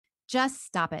Just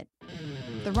stop it.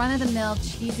 The run-of-the-mill,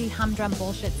 cheesy, humdrum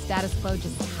bullshit status quo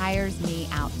just tires me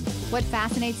out. What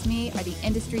fascinates me are the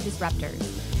industry disruptors,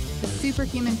 the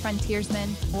superhuman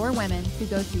frontiersmen or women who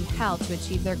go through hell to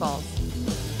achieve their goals.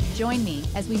 Join me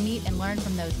as we meet and learn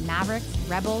from those mavericks,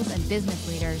 rebels, and business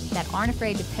leaders that aren't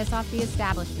afraid to piss off the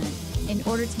establishment in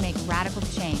order to make radical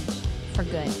change for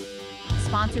good.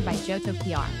 Sponsored by Johto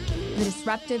PR, the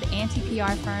disruptive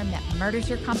anti-PR firm that murders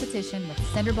your competition with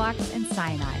cinder blocks and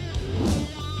cyanide.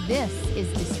 This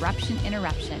is Disruption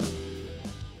Interruption.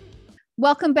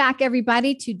 Welcome back,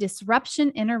 everybody, to Disruption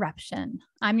Interruption.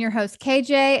 I'm your host,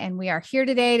 KJ, and we are here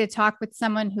today to talk with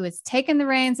someone who has taken the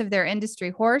reins of their industry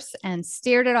horse and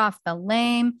steered it off the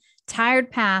lame, tired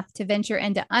path to venture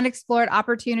into unexplored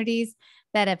opportunities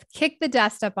that have kicked the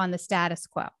dust up on the status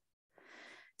quo.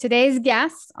 Today's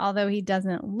guest, although he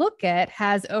doesn't look it,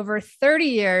 has over 30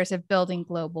 years of building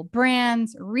global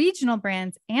brands, regional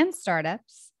brands, and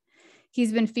startups.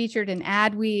 He's been featured in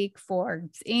Adweek,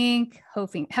 Forbes Inc.,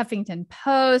 Huffington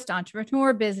Post,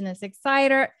 Entrepreneur, Business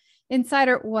Insider,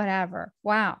 whatever.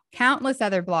 Wow. Countless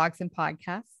other blogs and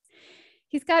podcasts.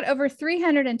 He's got over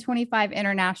 325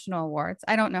 international awards.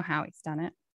 I don't know how he's done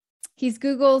it. He's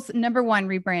Google's #1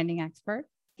 rebranding expert.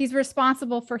 He's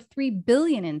responsible for $3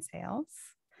 billion in sales.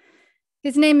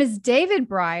 His name is David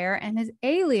Breyer, and his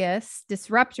alias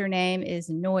disruptor name is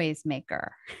Noisemaker.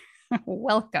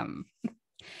 Welcome.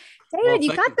 David,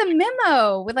 you got the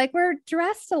memo. We're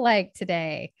dressed alike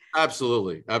today.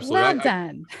 Absolutely. Well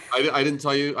done. I didn't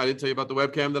tell you about the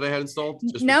webcam that I had installed.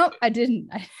 No, I didn't.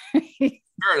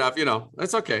 Fair enough.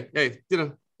 That's okay. Hey,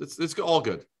 it's all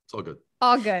good. It's all good.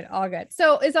 All good.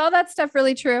 So is all that stuff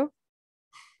really true?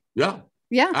 Yeah.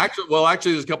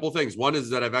 Actually, there's a couple of things. One is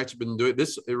that I've actually been doing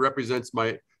this. It represents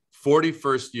my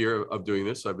 41st year of doing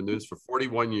this. I've been doing this for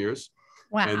 41 years.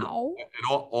 Wow. And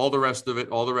all the rest of it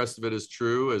is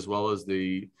true, as well as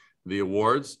the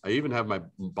awards. I even have my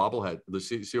bobblehead.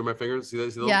 See where my fingers? See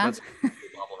that? Yeah. That's a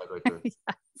bobblehead right there. Yes.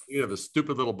 You have a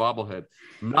stupid little bobblehead.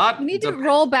 You need to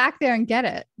roll back there and get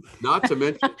it. Not to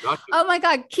mention. Oh my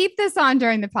God. Keep this on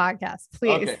during the podcast,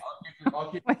 please. Okay.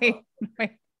 I'll keep Wait.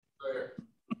 Right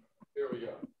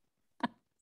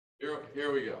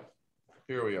here we go.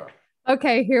 Here we are.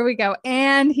 Okay, here we go.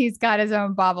 And he's got his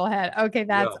own bobblehead. Okay,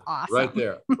 that's awesome.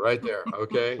 Right there.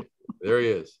 Okay, there he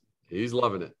is. He's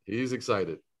loving it. He's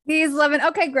excited.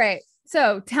 Okay, great.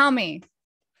 So tell me,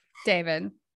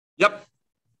 David. Yep.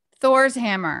 Thor's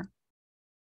hammer,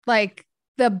 like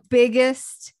the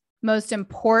biggest, most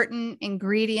important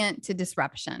ingredient to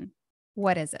disruption.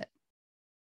 What is it?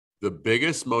 The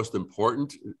biggest, most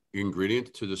important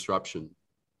ingredient to disruption.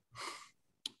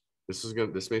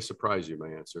 This may surprise you, my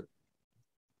answer.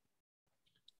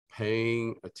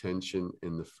 Paying attention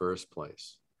in the first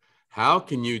place. How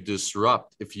can you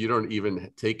disrupt if you don't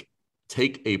even take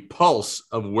a pulse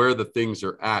of where the things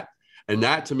are at? And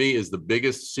that, to me, is the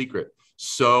biggest secret.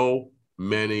 So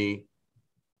many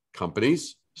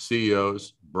companies,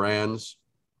 CEOs, brands,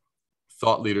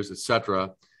 thought leaders,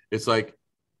 etc. It's like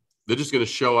they're just going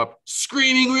to show up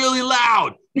screaming really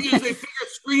loud because they figure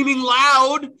screaming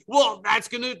loud, well, that's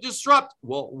going to disrupt.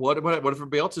 Well, what if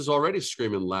everybody else is already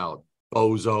screaming loud?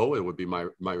 Bozo, it would be my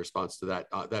response to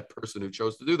that person who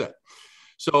chose to do that.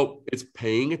 So it's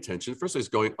paying attention. First, it's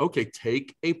going, okay,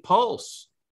 take a pulse.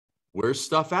 Where's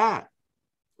stuff at?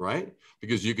 Right?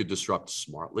 Because you could disrupt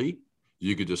smartly,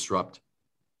 you could disrupt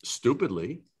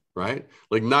stupidly, right?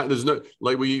 We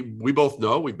both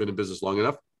know, we've been in business long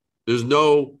enough. There's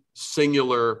no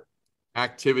singular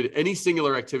activity. Any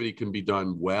singular activity can be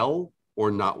done well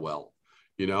or not well.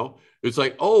 It's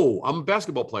like, oh, I'm a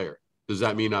basketball player. Does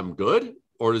that mean I'm good,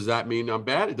 or does that mean I'm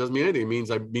bad? It doesn't mean anything.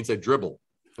 It means I dribble,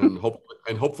 and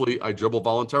hopefully I dribble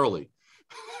voluntarily.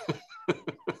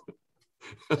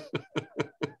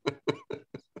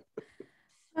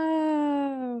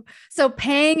 Oh, so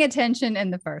paying attention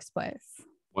in the first place.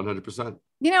 100%.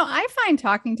 I find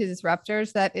talking to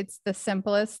disruptors that it's the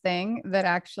simplest thing that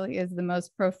actually is the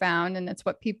most profound, and it's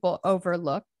what people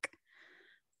overlook,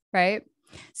 right?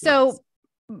 So yes.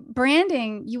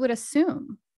 Branding, you would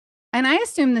assume. And I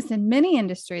assume this in many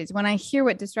industries. When I hear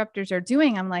what disruptors are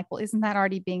doing, I'm like, well, isn't that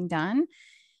already being done?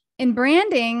 In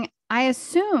branding, I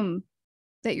assume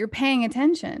that you're paying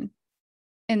attention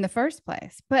in the first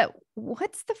place. But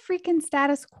what's the freaking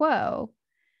status quo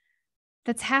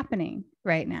that's happening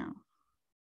right now?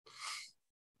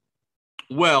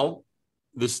 Well,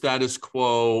 the status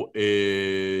quo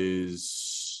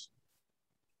is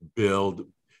build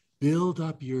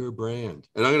up your brand.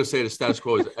 And I'm going to say the status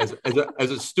quo is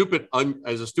as a stupid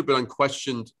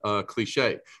unquestioned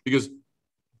cliche, because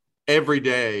every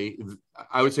day,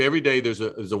 I would say every day there's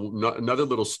another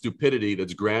little stupidity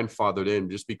that's grandfathered in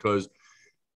just because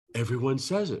everyone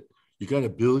says it. You got to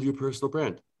build your personal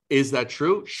brand. Is that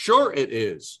true? Sure, it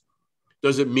is.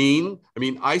 Does it mean? I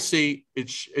mean, I see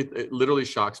it. It literally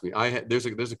shocks me.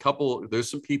 There's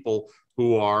some people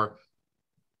who are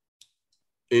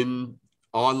in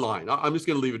online. I'm just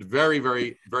going to leave it very,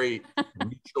 very, very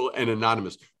neutral and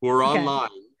anonymous. Who are online,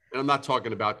 and I'm not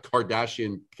talking about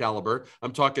Kardashian caliber.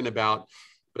 I'm talking about,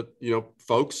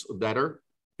 folks that are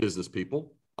business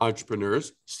people,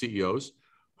 entrepreneurs, CEOs,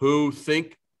 who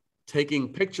think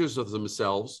taking pictures of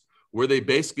themselves where they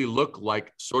basically look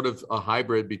like sort of a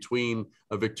hybrid between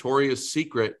a Victoria's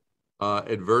Secret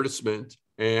advertisement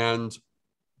and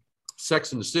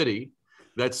Sex and the City,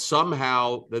 that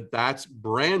somehow that's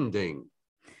branding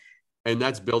and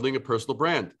that's building a personal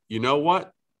brand. You know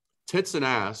what? Tits and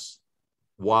ass,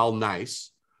 while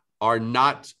nice, are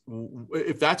not,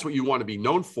 if that's what you want to be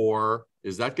known for,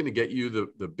 is that going to get you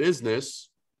the business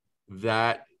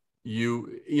that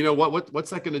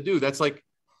what's that going to do? That's like,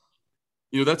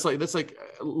 there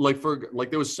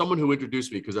was someone who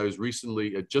introduced me because I was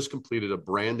recently just completed a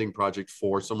branding project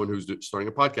for someone who's starting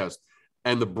a podcast,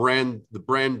 and the brand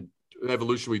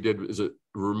evolution we did is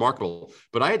remarkable.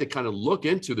 But I had to kind of look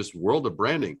into this world of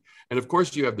branding, and of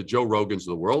course, you have the Joe Rogans of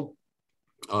the world,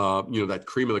 that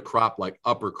cream of the crop, like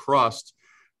upper crust.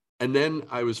 And then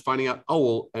I was finding out,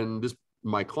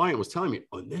 my client was telling me,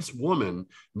 this woman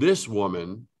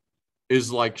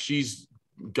is like, she's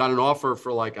got an offer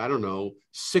for like, I don't know,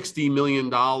 $60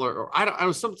 million or I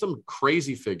don't some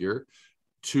crazy figure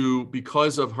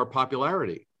because of her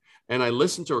popularity. And I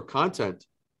listened to her content.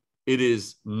 It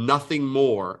is nothing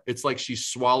more. It's like she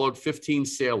swallowed 15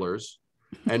 sailors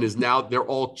and is now, they're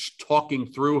all talking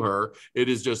through her. It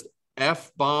is just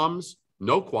F-bombs,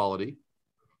 no quality,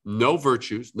 no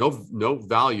virtues, no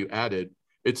value added.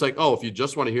 It's like, if you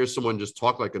just want to hear someone just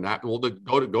talk like an act, well,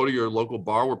 go to your local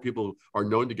bar where people are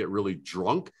known to get really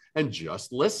drunk and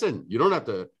just listen. You don't have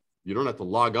to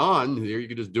log on here. You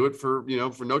can just do it for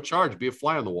no charge, be a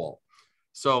fly on the wall.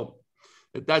 So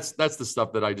that's the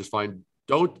stuff that I just find.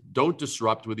 Don't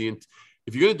disrupt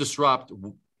if you're going to disrupt,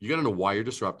 you got to know why you're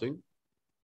disrupting.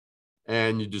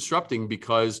 And you're disrupting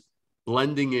because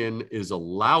blending in is a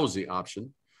lousy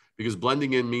option. Because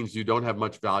blending in means you don't have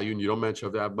much value and you don't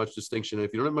have much distinction. And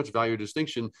if you don't have much value or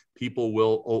distinction, people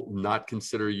will not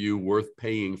consider you worth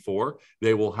paying for.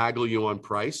 They will haggle you on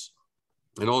price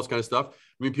and all this kind of stuff.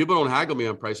 I mean, people don't haggle me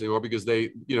on price anymore because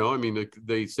they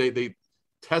say they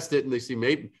test it and they see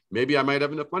maybe I might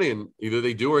have enough money, and either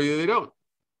they do or either they don't.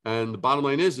 And the bottom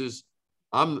line is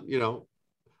I'm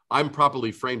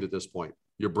properly framed at this point.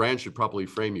 Your brand should properly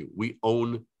frame you. We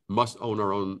must own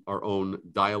our own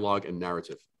dialogue and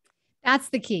narrative. That's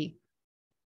the key.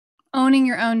 Owning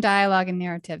your own dialogue and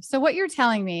narrative. So what you're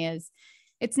telling me is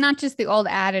it's not just the old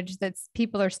adage that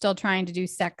people are still trying to do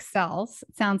sex sells.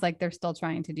 It sounds like they're still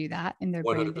trying to do that in their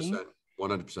 100%, branding.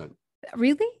 100%.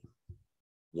 Really?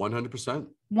 100%.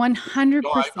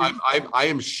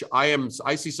 100%.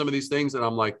 I see some of these things and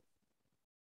I'm like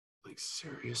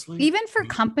seriously? Even for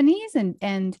companies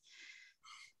and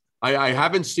I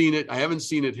haven't seen it. I haven't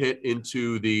seen it hit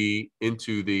into the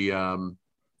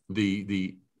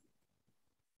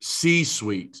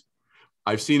C-suite.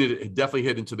 I've seen it definitely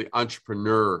hit into the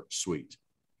entrepreneur suite,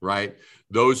 right?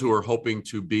 Those who are hoping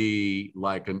to be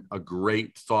like a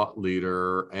great thought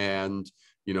leader and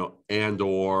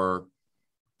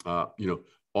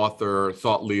author,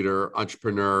 thought leader,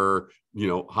 entrepreneur,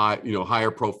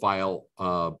 higher profile,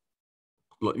 right.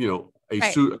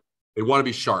 They want to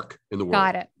be shark in the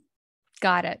world.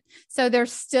 Got it. So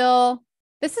there's still,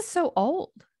 this is so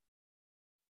old.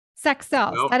 Sex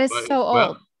sells. That is so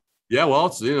old. Yeah. Well,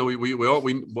 it's,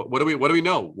 what do we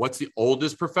know? What's the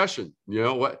oldest profession? You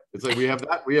know what? It's like, we have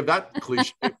that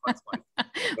cliche.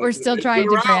 We're still trying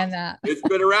to brand that. It's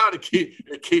been around.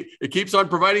 It keeps on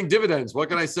providing dividends. What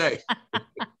can I say?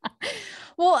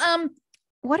 Well,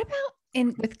 what about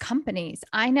with companies?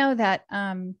 I know that,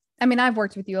 I've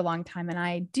worked with you a long time, and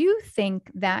I do think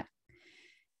that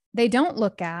they don't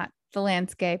look at the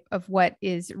landscape of what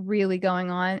is really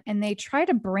going on, and they try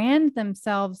to brand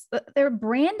themselves. They're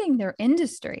branding their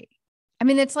industry. I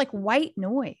mean, it's like white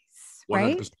noise,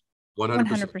 right?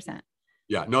 100%.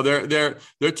 Yeah, no, they're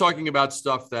talking about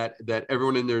stuff that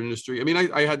everyone in their industry. I mean,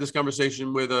 I had this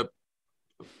conversation with a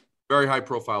very high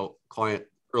profile client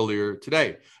earlier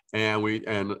today, and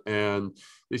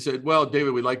they said, "Well,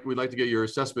 David, we'd like to get your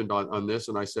assessment on this."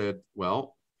 And I said,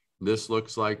 "Well, this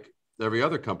looks like every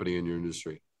other company in your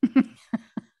industry."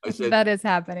 I said, that is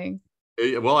happening.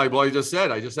 Well, I just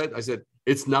said,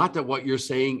 it's not that what you're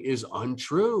saying is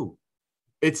untrue.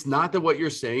 It's not that what you're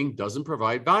saying doesn't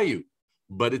provide value,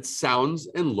 but it sounds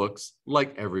and looks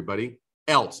like everybody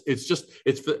else. It's just,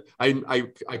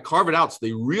 I carve it out so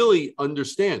they really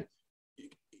understand.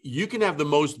 You can have the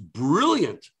most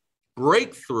brilliant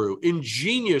breakthrough,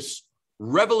 ingenious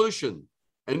revolution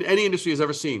in any industry has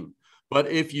ever seen. But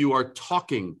if you are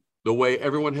talking the way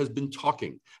everyone has been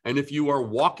talking, and if you are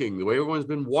walking the way everyone's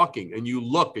been walking, and you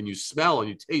look and you smell and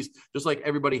you taste just like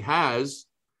everybody has,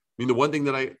 I mean, the one thing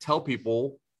that I tell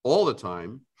people all the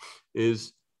time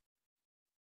is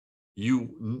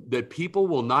that people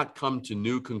will not come to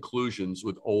new conclusions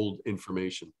with old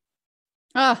information.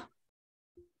 Oh,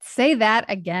 say that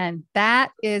again.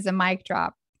 That is a mic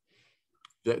drop.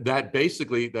 That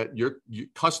basically that your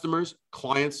customers,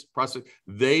 clients, prospects,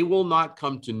 they will not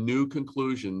come to new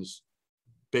conclusions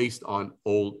based on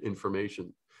old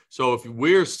information. So if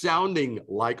we're sounding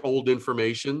like old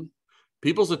information,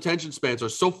 people's attention spans are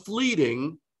so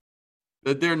fleeting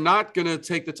that they're not going to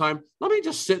take the time. Let me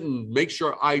just sit and make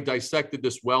sure I dissected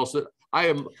this well, so that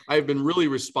I have been really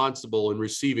responsible in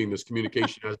receiving this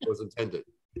communication as it was intended.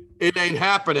 It ain't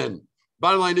happening.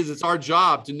 Bottom line is, it's our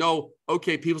job to know,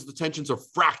 okay, people's attentions are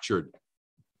fractured.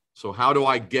 So how do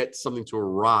I get something to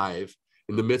arrive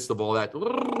in the midst of all that?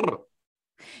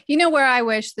 You know where I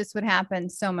wish this would happen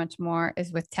so much more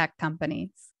is with tech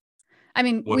companies. I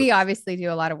mean, we obviously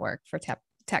do a lot of work for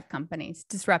tech companies,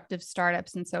 disruptive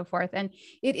startups and so forth. And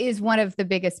it is one of the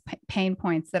biggest pain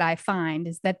points that I find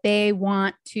is that they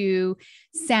want to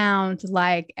sound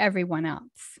like everyone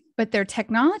else, but their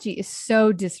technology is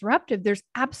so disruptive. There's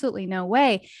absolutely no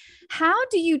way. How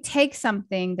do you take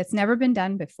something that's never been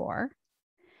done before,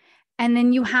 and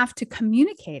then you have to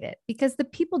communicate it, because the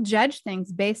people judge things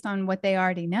based on what they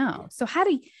already know? So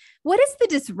what is the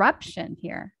disruption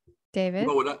here, David?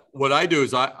 Well, what I do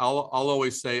is I'll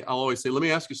always say, let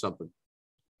me ask you something.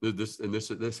 This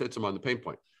hits them on the pain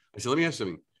point. I say, let me ask you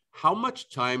something. How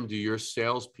much time do your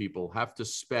salespeople have to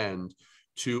spend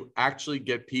to actually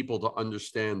get people to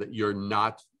understand that you're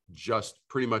not just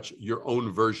pretty much your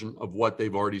own version of what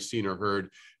they've already seen or heard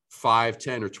 5,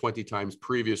 10, or 20 times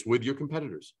previous with your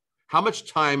competitors? How much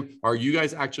time are you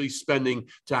guys actually spending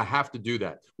to have to do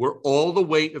that, where all the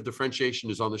weight of differentiation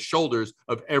is on the shoulders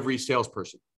of every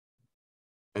salesperson?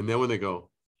 And then when they go,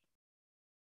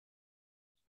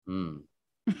 and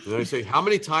I say, how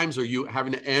many times are you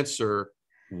having to answer,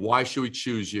 why should we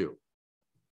choose you?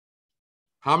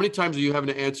 How many times are you having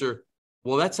to answer,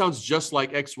 well, that sounds just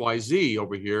like XYZ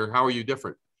over here. How are you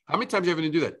different? How many times are you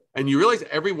having to do that? And you realize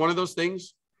every one of those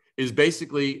things is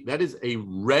basically, that is a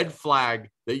red flag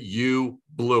that you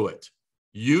blew it.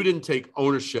 You didn't take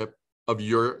ownership of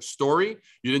your story.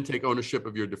 You didn't take ownership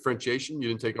of your differentiation. You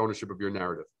didn't take ownership of your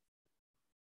narrative.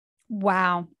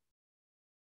 Wow.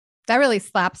 That really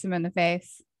slaps them in the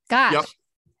face. Gosh, yep.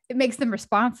 It makes them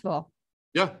responsible.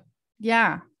 Yeah.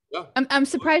 Yeah. Yeah. I'm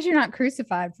surprised you're not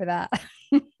crucified for that.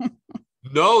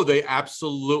 No, they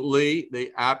absolutely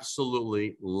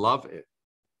love it.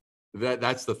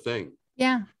 That's the thing.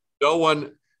 Yeah. No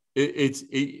one,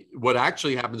 what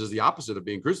actually happens is the opposite of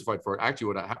being crucified for it. Actually,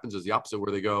 what happens is the opposite,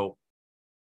 where they go,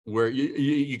 where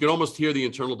you can almost hear the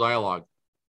internal dialogue.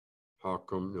 How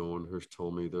come no one has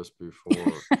told me this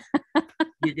before?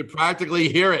 You could practically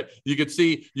hear it. You could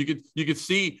see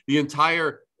the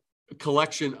entire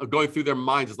collection of going through their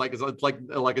minds. It's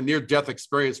like a near-death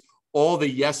experience. All the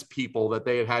yes people that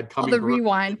they had coming. All the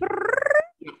rewind.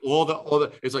 All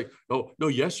the. It's like, oh no,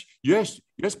 yes,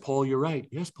 Paul, you're right.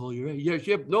 Yes, Paul, you're right. Yes,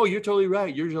 yeah, no, you're totally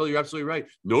right. You're absolutely right.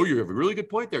 No, you have a really good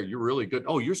point there. You're really good.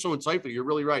 Oh, you're so insightful. You're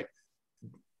really right.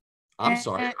 I'm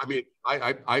sorry. I mean,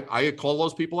 I call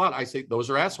those people out. I say those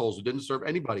are assholes who didn't serve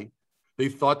anybody. They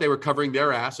thought they were covering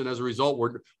their ass, and as a result,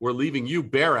 we're leaving you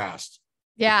bare-assed.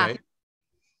 Yeah. Okay?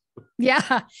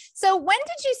 Yeah. So when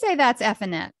did you say that's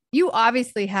effing it? You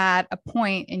obviously had a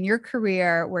point in your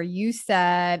career where you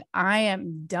said, I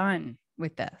am done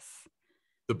with this.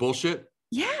 The bullshit?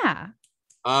 Yeah.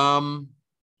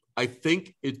 I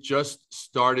think it just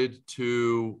started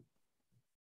to,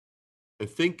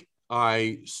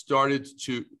 I started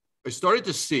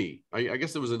to see, I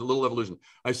guess there was a little evolution.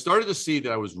 I started to see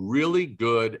that I was really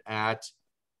good at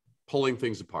pulling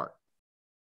things apart,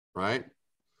 right?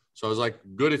 So I was like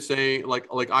good at saying,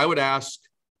 like I would ask,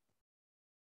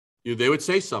 they would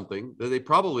say something that they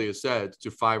probably have said to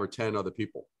 5 or 10 other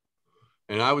people.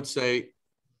 And I would say,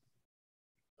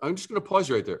 I'm just going to pause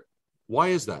you right there. Why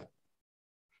is that?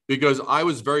 Because I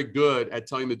was very good at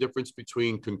telling the difference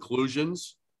between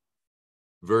conclusions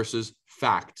versus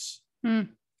facts.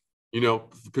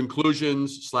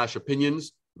 Conclusions /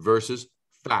 opinions versus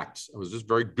facts. I was just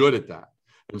very good at that.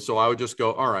 And so I would just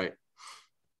go, all right,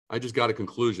 I just got a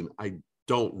conclusion. I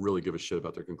don't really give a shit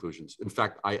about their conclusions. In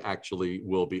fact, I actually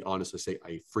will be honest. I say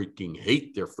I freaking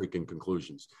hate their freaking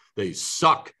conclusions. They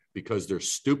suck because they're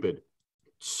stupid.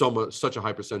 Such a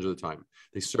high percentage of the time.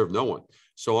 They serve no one.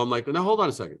 So I'm like, now hold on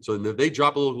a second. So they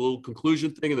drop a little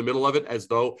conclusion thing in the middle of it, as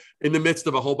though in the midst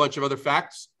of a whole bunch of other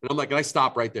facts. And I'm like, and I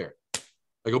stop right there.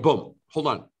 I go, boom, hold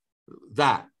on.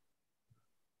 That.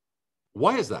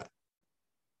 Why is that?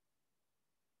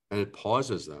 And it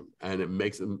pauses them, and it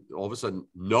makes them, all of a sudden,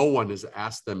 no one has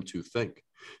asked them to think.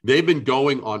 They've been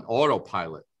going on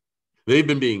autopilot. They've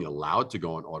been being allowed to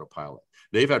go on autopilot.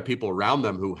 They've had people around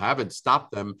them who haven't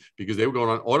stopped them because they were going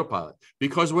on autopilot,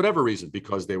 because whatever reason,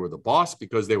 because they were the boss,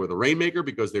 because they were the rainmaker,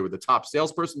 because they were the top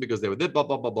salesperson, because they were this, blah,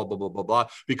 blah, blah, blah, blah, blah, blah, blah,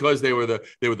 because they were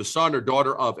the son or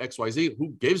daughter of XYZ.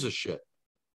 Who gives a shit?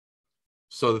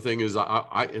 So the thing is,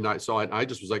 I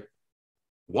just was like,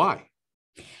 why?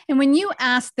 And when you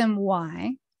ask them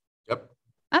why, yep,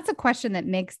 that's a question that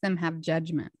makes them have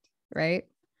judgment, right?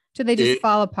 Do they just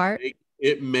fall apart?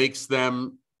 It makes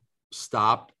them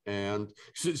stop and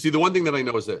see. The one thing that I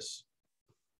know is this,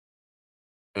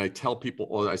 and I tell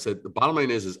people, I said, the bottom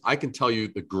line is I can tell you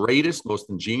the greatest, most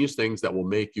ingenious things that will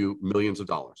make you millions of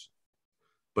dollars.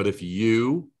 But if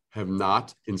you have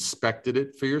not inspected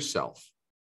it for yourself,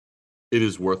 it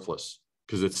is worthless,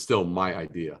 because it's still my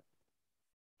idea.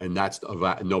 And that's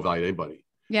no value to anybody.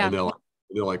 Yeah. And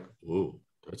they're like, oh,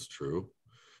 that's true.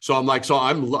 So I'm like,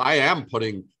 I am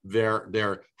putting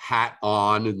their hat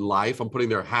on in life. I'm putting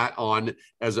their hat on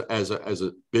as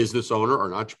a business owner or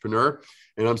an entrepreneur.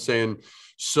 And I'm saying,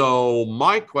 so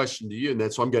my question to you, and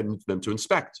that's so I'm getting them to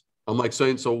inspect. I'm like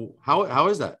saying, so how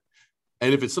is that?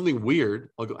 And if it's something weird,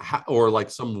 I'll go, or like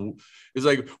it's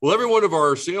like, well, every one of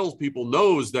our salespeople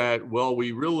knows that, well,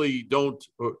 we really don't,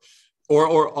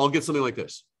 or I'll get something like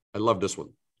this. I love this one.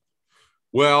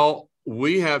 Well,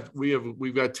 we've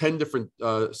got 10 different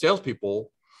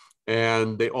salespeople,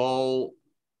 and they all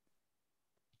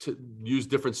use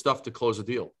different stuff to close a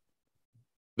deal.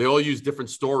 They all use different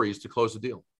stories to close a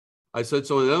deal. I said,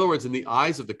 so in other words, in the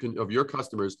eyes of your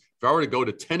customers, if I were to go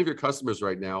to 10 of your customers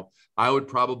right now, I would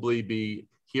probably be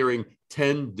hearing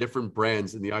 10 different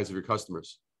brands in the eyes of your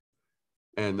customers.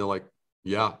 And they're like,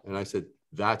 yeah. And I said,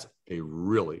 that's a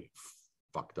really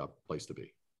fucked up place to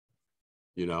be.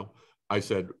 You know, I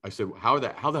said, how the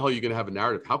hell are you going to have a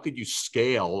narrative? How could you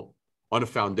scale on a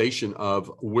foundation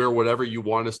of where whatever you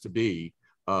want us to be,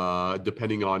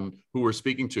 depending on who we're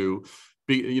speaking to?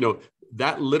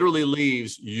 That literally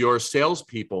leaves your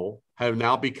salespeople have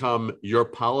now become your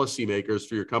policymakers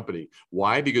for your company.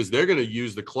 Why? Because they're going to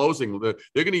use the closing. They're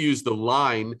going to use the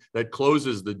line that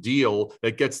closes the deal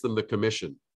that gets them the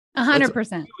commission. 100%.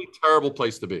 That's a really terrible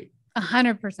place to be.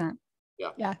 100%. Yeah.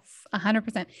 Yes.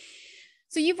 100%.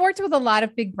 So you've worked with a lot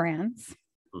of big brands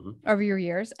over your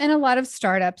years, and a lot of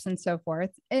startups and so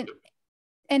forth.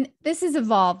 And this has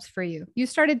evolved for you. You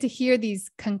started to hear these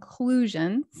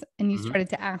conclusions, and you started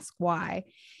to ask why.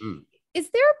 Is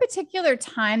there a particular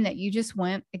time that you just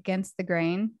went against the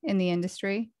grain in the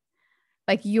industry?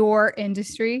 Like your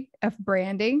industry of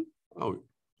branding?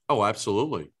 Oh,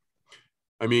 absolutely.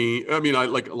 I mean, I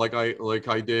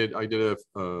did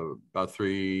about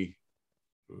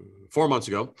 4 months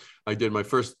ago, I did my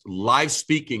first live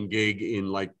speaking gig in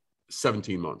like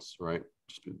 17 months, right?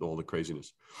 Just all the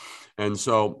craziness. And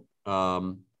so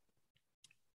I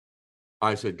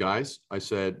said, guys, I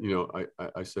said,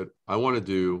 I want to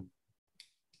do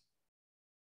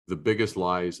the biggest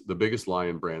lie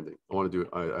in branding. I want to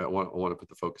want to put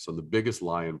the focus on the biggest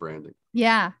lie in branding.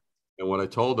 Yeah. And what I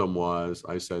told them was,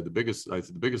 I said, the biggest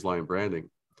lie in branding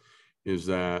is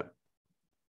that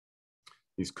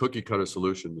these cookie cutter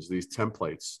solutions, these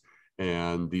templates,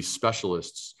 and these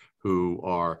specialists who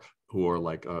are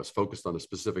like us, focused on a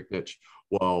specific niche.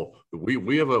 Well,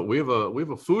 we have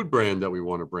a food brand that we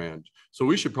want to brand, so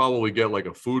we should probably get like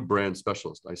a food brand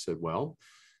specialist. I said, well,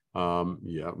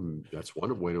 yeah, that's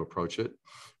one way to approach it.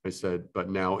 I said, but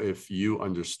now if you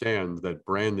understand that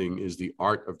branding is the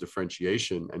art of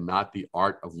differentiation and not the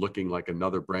art of looking like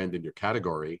another brand in your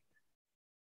category.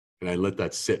 And I let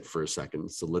that sit for a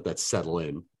second. So let that settle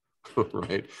in,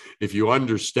 right? If you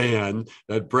understand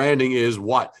that branding is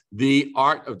what? The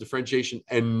art of differentiation,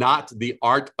 and not the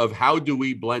art of how do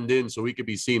we blend in so we could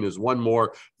be seen as one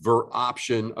more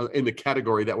option in the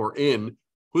category that we're in.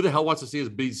 Who the hell wants to see us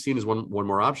be seen as one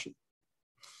more option?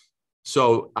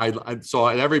 So so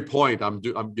at every point I'm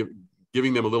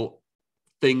giving them a little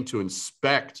thing to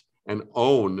inspect and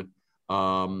own.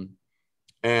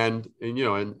 And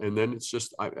then it's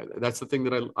just, that's the thing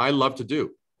that I love to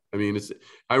do. I mean,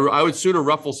 I would sooner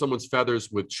ruffle someone's feathers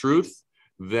with truth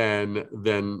than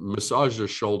massage their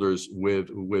shoulders with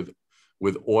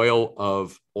with oil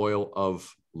of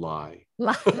lie.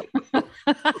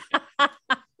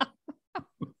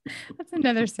 That's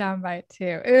another soundbite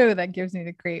too. Ooh, that gives me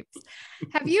the creeps.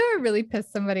 Have you ever really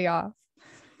pissed somebody off?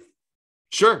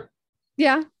 Sure.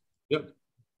 Yeah. Yep.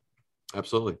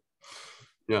 Absolutely.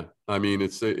 Yeah. I mean,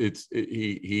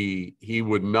 he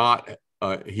would not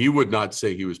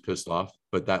say he was pissed off,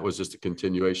 but that was just a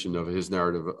continuation of his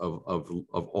narrative of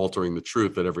altering the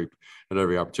truth at every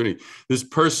opportunity. This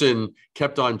person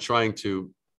kept on trying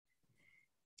to,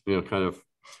 kind of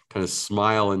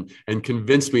smile and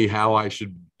convince me how I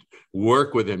should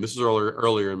work with him. This is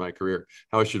earlier in my career,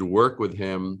 how I should work with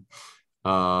him.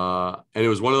 And it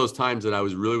was one of those times that I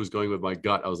was going with my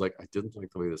gut. I was like, I didn't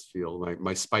like the way this feels.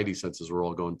 My spidey senses were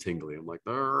all going tingly. I'm like,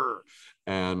 Arr!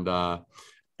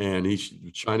 And he's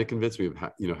trying to convince me of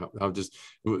how just,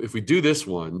 if we do this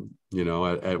one,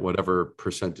 at whatever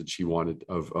percentage he wanted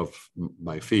of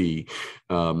my fee,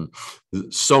 so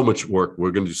much work,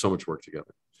 we're going to do so much work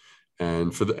together.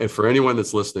 And for anyone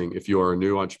that's listening, if you are a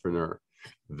new entrepreneur,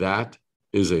 that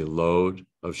is a load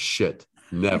of shit.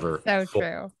 Never. So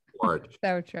true. Forward.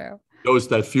 So true.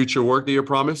 That future work that you're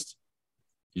promised,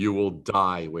 you will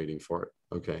die waiting for it.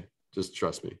 Okay. Just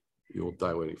trust me. You will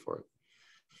die waiting for it.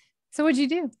 So what'd you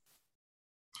do?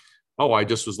 Oh, I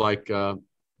just was like, I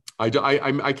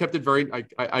kept it very,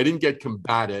 I didn't get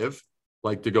combative,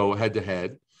 like to go head to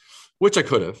head, which I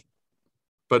could have.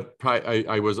 But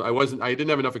I didn't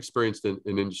have enough experience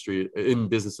in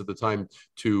business at the time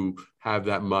to have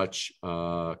that much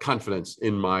confidence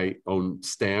in my own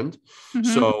stand. Mm-hmm.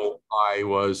 So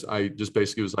I just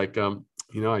basically was like,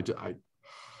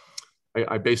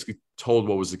 I basically told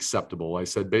what was acceptable. I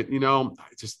said,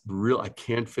 I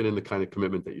can't fit in the kind of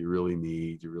commitment that you really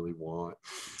need, you really want.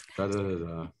 Da, da, da,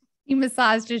 da. You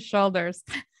massaged his shoulders.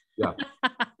 Yeah.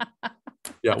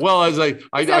 Yeah. Well, as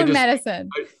medicine.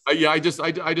 I just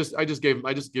gave him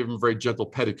a very gentle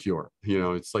pedicure.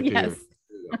 It's like, yes.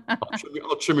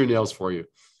 I'll trim your nails for you.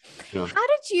 How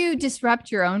did you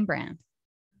disrupt your own brand?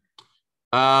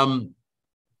 I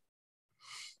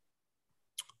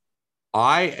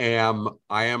am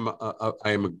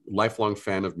a lifelong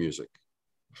fan of music.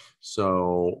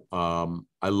 So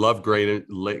I love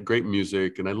great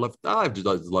music, and I love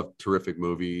terrific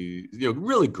movies.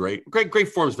 Really great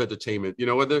forms of entertainment.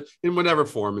 Whether in whatever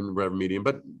form, in whatever medium.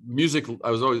 But music,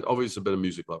 I was always a bit of a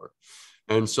music lover,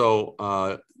 and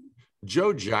so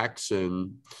Joe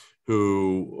Jackson,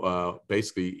 who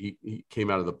basically he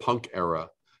came out of the punk era.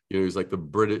 He's like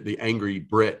the angry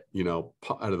Brit. Out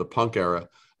of the punk era,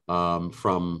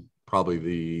 from probably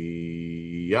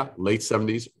the late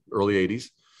 70s, early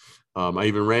 80s. I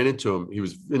even ran into him. He had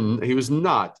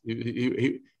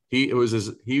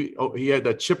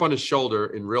that chip on his shoulder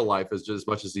in real life as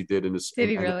much as he did in his. Did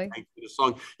he really? In his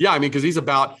song. Yeah, I mean, because he's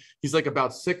like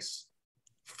about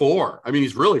 6'4". I mean,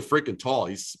 he's really freaking tall.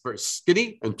 He's very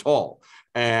skinny and tall,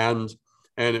 and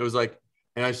it was like,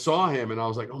 and I saw him, and I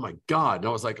was like, oh my God! And I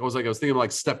was thinking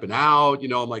like Stepping Out.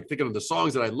 I'm like thinking of the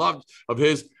songs that I loved of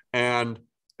his, and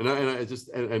I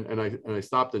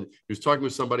stopped, and he was talking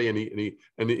with somebody, and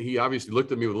he obviously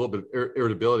looked at me with a little bit of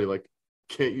irritability, like,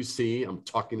 can't you see I'm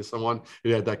talking to someone?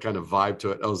 It had that kind of vibe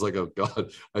to it. I was like, oh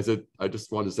God. I said, I just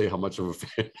wanted to say how much of a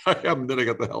fan I am. And then I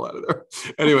got the hell out of there.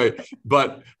 Anyway,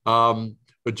 but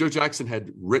Joe Jackson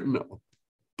had written a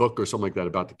book or something like that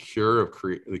about the cure of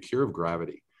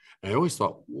gravity. And I always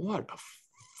thought, what a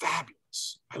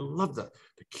fabulous, I love the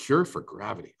cure for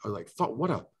gravity. I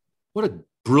what a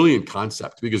brilliant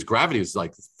concept, because gravity is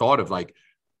like thought of like,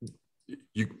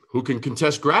 who can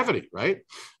contest gravity, right?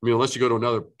 I mean, unless you go to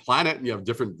another planet and you have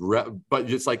different, but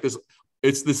it's like this,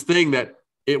 it's this thing that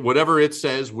whatever it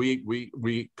says,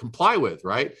 we comply with,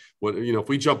 right? If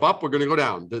we jump up, we're going to go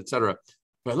down, etc.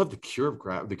 But I love the cure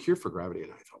for gravity.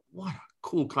 And I thought, what a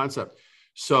cool concept.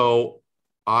 So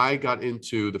I got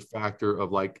into the factor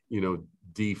of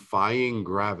defying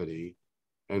gravity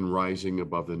and rising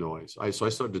above the noise. So I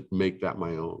started to make that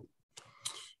my own.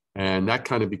 And that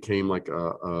kind of became like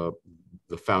the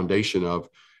foundation of,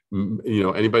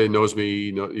 anybody that knows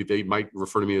me, they might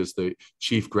refer to me as the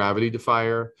chief gravity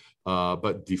defier,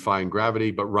 but defying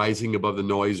gravity, but rising above the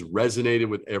noise resonated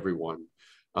with everyone.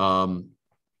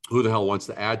 Who the hell wants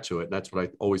to add to it? And that's what I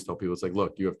always tell people. It's like,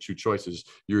 look, you have two choices.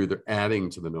 You're either adding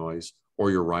to the noise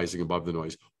or you're rising above the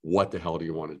noise. What the hell do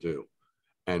you want to do?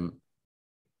 And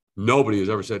nobody has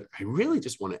ever said, I really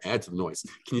just want to add to the noise.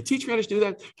 Can you teach me how to do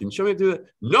that? Can you show me how to do that?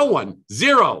 No one,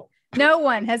 zero. No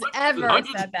one has ever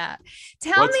said that.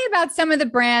 Tell me about some of the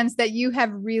brands that you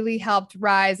have really helped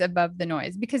rise above the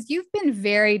noise, because you've been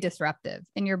very disruptive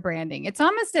in your branding. It's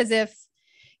almost as if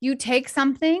you take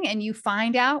something and you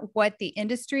find out what the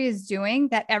industry is doing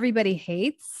that everybody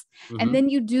hates, and then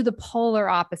you do the polar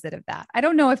opposite of that. I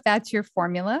don't know if that's your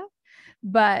formula,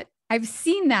 but I've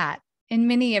seen that in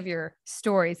many of your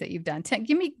stories that you've done.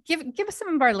 Give us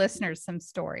some of our listeners some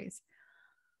stories.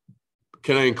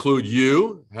 Can I include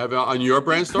you on your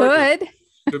brand story?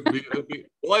 Good.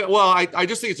 Well, I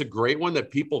just think it's a great one that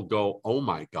people go, oh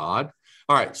my God.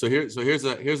 All right. So here's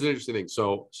the interesting thing.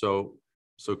 So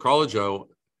Carla Jo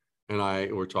and I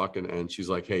were talking, and she's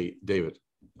like, hey, David,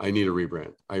 I need a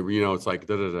rebrand. It's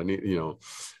like, I need,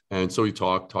 and so we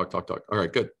talk. All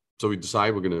right, good. So we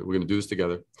decide we're going to do this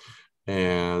together.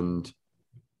 And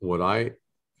what I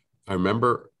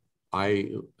remember,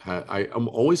 I'm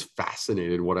always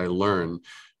fascinated what I learn,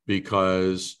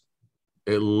 because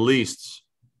at least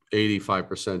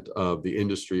 85% of the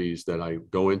industries that I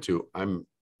go into, I'm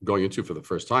going into for the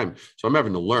first time. So I'm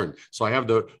having to learn. So I have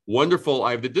the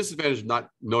disadvantage of not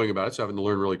knowing about it. So having to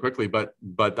learn really quickly, but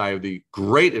I have the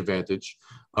great advantage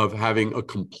of having a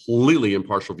completely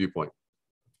impartial viewpoint.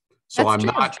 So I'm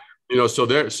not,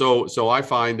 so I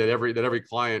find that every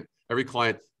client,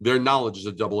 their knowledge is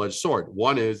a double-edged sword.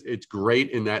 One is it's great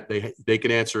in that they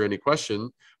can answer any question,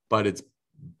 but it's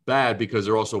bad because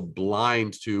they're also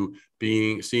blind to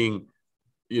seeing,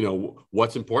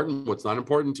 what's important, what's not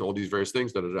important, all these various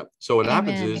things. So what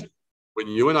happens is, when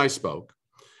you and I spoke,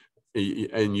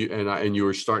 and you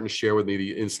were starting to share with me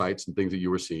the insights and things that you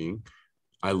were seeing,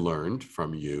 I learned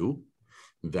from you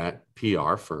that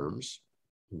PR firms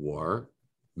were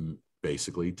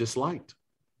basically disliked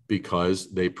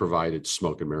because they provided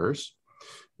smoke and mirrors.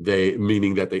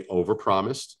 Meaning that they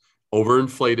overpromised,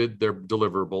 overinflated their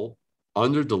deliverable,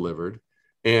 underdelivered,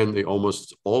 and they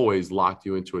almost always locked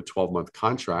you into a 12-month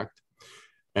contract.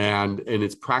 And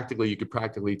it's you could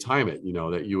practically time it,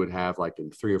 that you would have like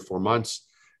in 3 or 4 months,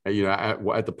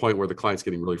 at the point where the client's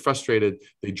getting really frustrated,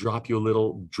 they drop you a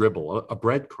little dribble, a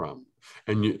breadcrumb,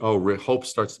 and hope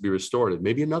starts to be restored, and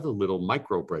maybe another little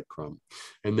micro breadcrumb,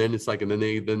 and then it's like, and then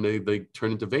they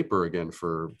turn into vapor again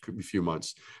for a few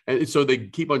months, and so they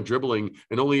keep on dribbling,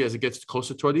 and only as it gets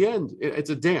closer toward the end, it's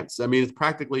a dance. I mean, it's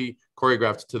practically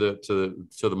choreographed to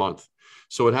the month.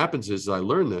 So what happens is I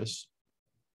learn this,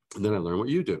 and then I learn what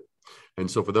you do. And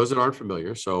so for those that aren't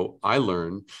familiar, so I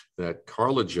learned that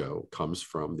Carla Jo comes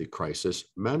from the crisis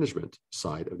management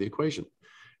side of the equation.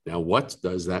 Now, what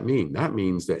does that mean? That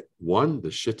means that 1, the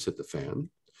shit's hit the fan.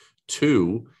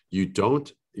 2,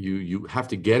 you have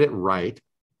to get it right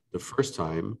the first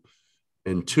time.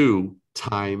 And 2,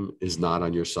 time is not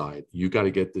on your side. You got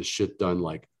to get this shit done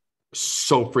like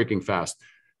so freaking fast.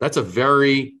 That's a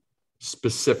very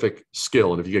specific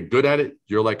skill. And if you get good at it,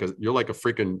 you're like a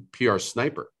freaking PR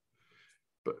sniper.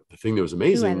 But the thing that was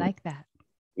amazing, I like that,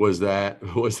 was that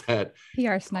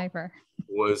PR sniper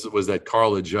was that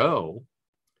Carla Jo,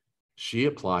 she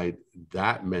applied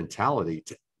that mentality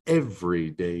to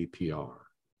everyday PR.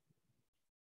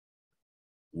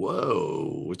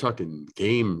 Whoa, we're talking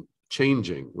game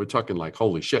changing. We're talking like,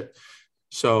 holy shit.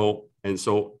 So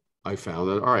I found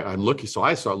that, all right, I'm looking. So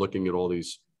I start looking at all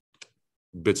these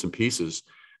bits and pieces,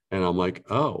 and I'm like,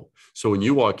 oh, so when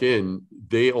you walk in,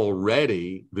 the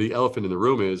elephant in the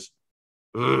room is,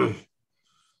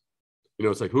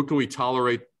 it's like, who can we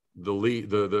tolerate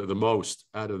the most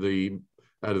out of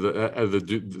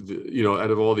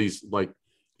all these like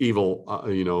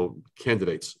evil,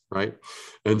 candidates, right?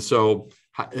 And so,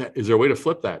 is there a way to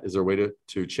flip that? Is there a way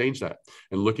to change that?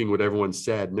 And looking what everyone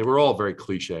said, and they were all very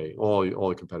cliche. All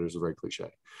the competitors are very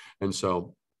cliche, and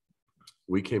so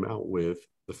we came out with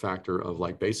the factor of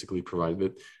like basically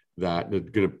providing that we're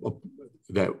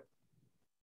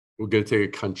going to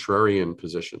take a contrarian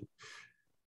position.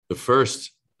 The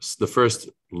first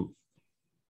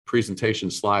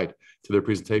presentation slide to their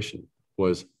presentation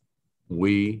was,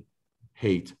 we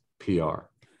hate PR,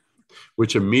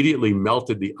 which immediately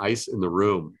melted the ice in the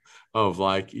room of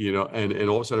like, and all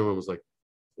of a sudden everyone was like,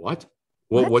 what?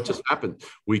 Well, what just happened?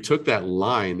 We took that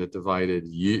line that divided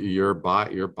your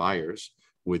buyers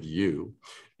with you.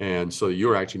 And so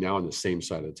you're actually now on the same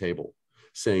side of the table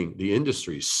saying the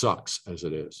industry sucks as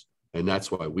it is. And that's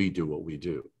why we do what we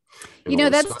do. And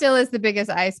that still is the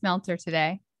biggest ice melter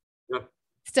today. Yeah.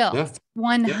 Still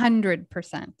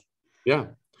 100%. Yeah.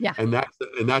 Yeah. And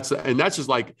that's just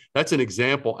like, that's an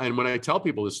example. And when I tell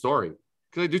people this story,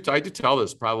 because I do tell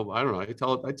this probably, I don't know,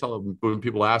 I tell them when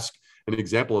people ask an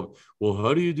example of, well,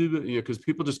 how do you do that? Because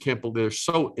people just can't believe, they're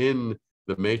so in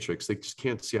the matrix, they just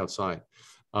can't see outside.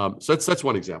 So that's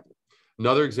one example.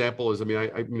 Another example is, I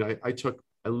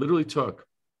literally took,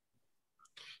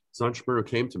 this entrepreneur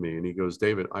came to me and he goes,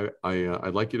 David,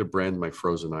 I'd like you to brand my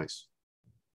frozen ice.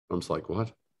 I'm just like,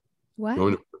 what?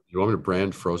 What? You want me to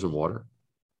brand frozen water?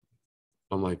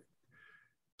 I'm like,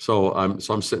 so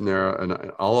I'm sitting there, and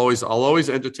I'll always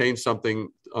entertain something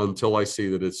until I see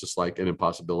that it's just like an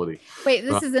impossibility. Wait,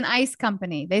 this is an ice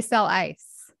company. They sell ice.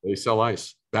 They sell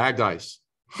ice, bagged ice,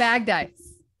 Bagged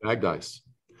ice. bagged ice.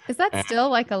 Is that And still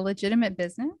like a legitimate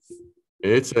business?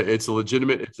 it's a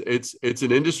legitimate. It's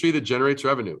an industry that generates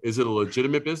revenue. Is it a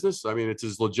legitimate business? I mean, it's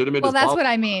as legitimate Well, as that's possible. what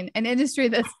I mean. An industry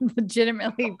that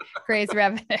legitimately creates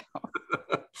revenue.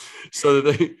 So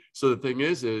the thing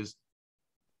is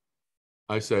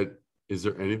I said, is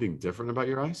there anything different about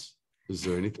your ice? Is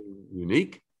there anything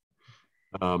unique?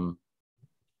 No,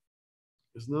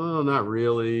 not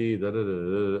really. Da, da, da,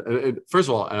 da. And first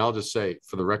of all, and I'll just say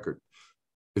for the record,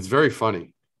 it's very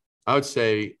funny. I would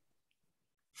say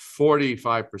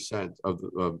 45%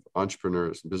 of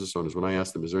entrepreneurs and business owners, when I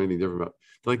ask them, is there anything different about,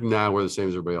 they're like, nah, we're the same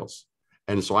as everybody else.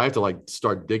 And so I have to like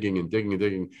start digging and digging and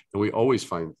digging. And we always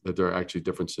find that there are actually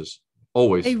differences.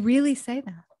 Always. They really say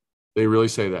that. They really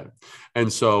say that.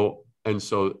 And so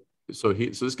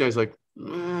this guy's like,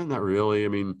 not really. I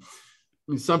mean,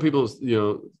 some people,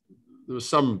 there was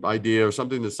some idea or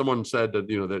something that someone said that,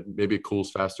 that maybe it cools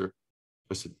faster.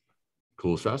 I said,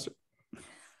 cools faster?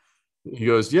 He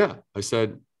goes, yeah. I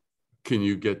said, can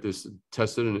you get this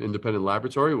tested in an independent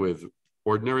laboratory with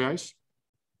ordinary ice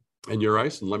and your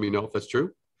ice and let me know if that's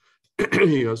true?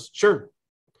 He goes, sure.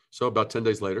 So about 10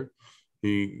 days later,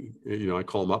 I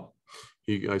call him up.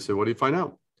 I said, what do you find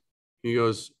out? He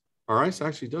goes, our ice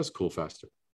actually does cool faster.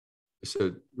 I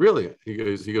said, really? He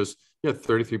goes, yeah,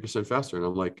 33% faster. And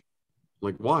I'm like,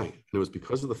 why? And it was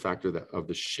because of the factor that of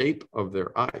the shape of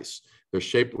their ice. Their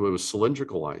shape was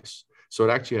cylindrical ice. So it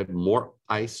actually had more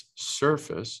ice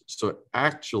surface. So it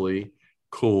actually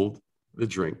cooled the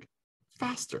drink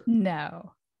faster.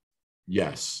 No.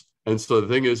 Yes. And so the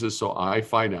thing is so I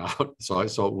find out, so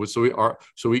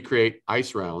we create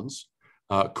ice rounds,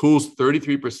 cools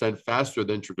 33% faster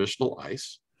than traditional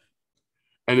ice.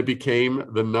 And it became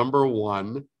the number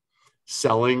one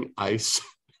selling ice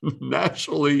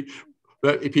nationally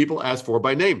that people ask for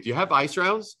by name. Do you have ice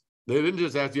rounds? They didn't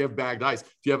just ask, do you have bagged ice? Do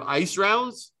you have ice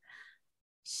rounds?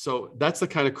 So that's the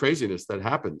kind of craziness that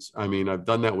happens. I mean, I've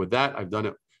done that with that. I've done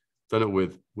it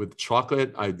with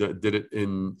chocolate. I did it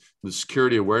in the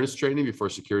security awareness training before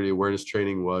security awareness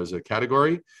training was a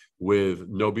category with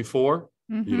KnowBe4,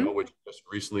 which just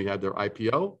recently had their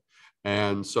IPO.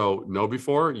 And so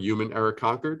KnowBe4, Human Error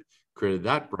Conquered, created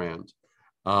that brand.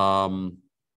 And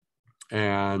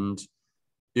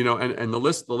the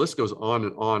list goes on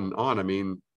and on and on. I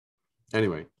mean,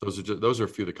 anyway, those are a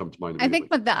few that come to mind. I think,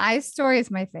 but the ice story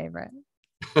is my favorite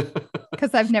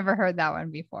because I've never heard that one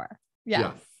before. Yes.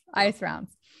 Yeah. Ice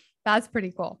rounds. That's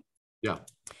pretty cool. Yeah.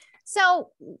 So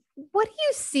what do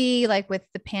you see like with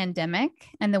the pandemic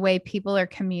and the way people are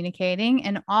communicating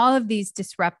and all of these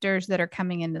disruptors that are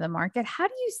coming into the market? How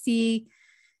do you see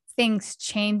things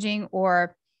changing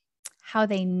or how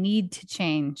they need to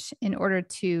change in order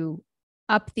to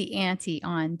up the ante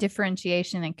on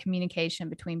differentiation and communication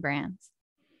between brands?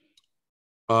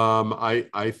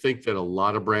 I think that a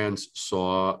lot of brands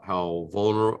saw how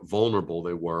vulnerable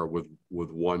they were with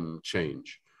one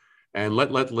change, and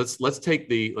let's take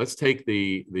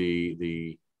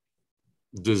the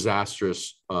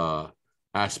disastrous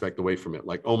aspect away from it.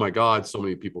 Like, oh my God, so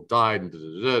many people died,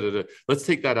 and let's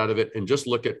take that out of it and just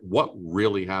look at what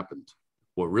really happened.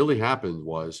 What really happened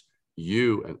was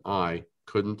you and I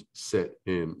couldn't sit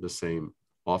in the same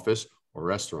office or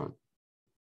restaurant.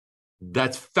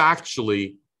 That's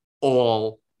factually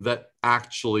all that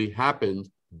actually happened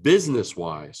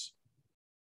business-wise.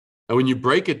 And when you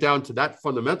break it down to that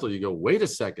fundamental, you go, wait a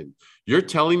second, you're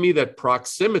telling me that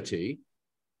proximity,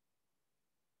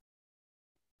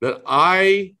 that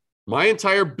my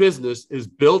entire business is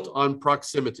built on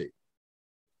proximity.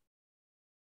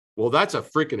 Well, that's a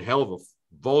freaking hell of a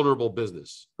vulnerable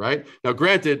business, right? Now,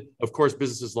 granted, of course,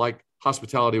 businesses like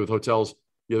hospitality with hotels,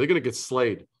 they're going to get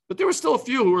slayed. But there were still a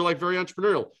few who were like very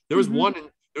entrepreneurial. There was one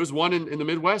in the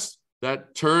Midwest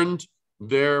that turned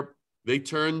the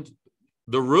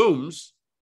rooms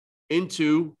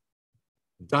into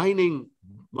dining,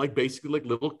 like basically like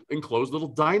little enclosed little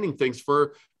dining things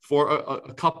for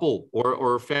a couple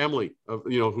or a family of,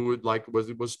 who would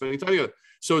was spending time together.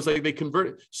 So it's like they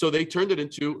converted. So they turned it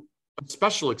into a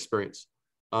special experience.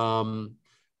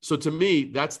 So to me,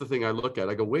 that's the thing I look at.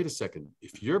 I go, wait a second.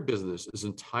 If your business is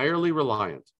entirely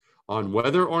reliant on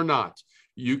whether or not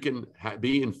you can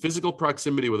be in physical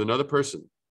proximity with another person,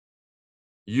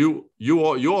 you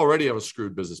already have a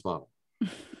screwed business model,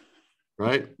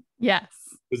 right? Yes.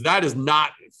 Because that is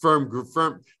not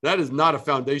firm. That is not a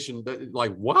foundation. That,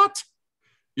 like, what?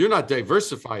 You're not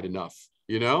diversified enough.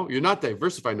 You're not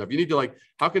diversified enough. You need to like,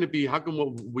 how can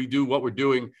we do what we're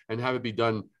doing and have it be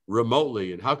done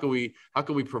remotely? And how can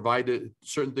we provide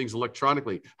certain things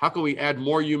electronically? How can we add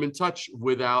more human touch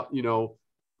without,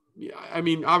 I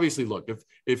mean, obviously, look,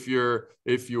 if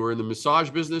you were in the massage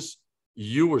business,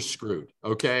 you were screwed.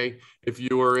 Okay. If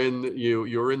you were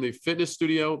you were in the fitness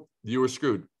studio, you were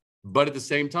screwed. But at the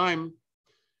same time,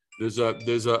 there's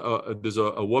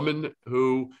a woman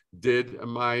who did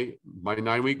my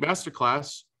 9-week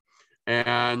masterclass,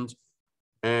 and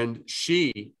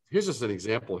here's just an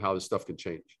example of how this stuff can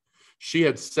change. She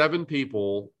had 7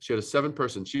 people. She had a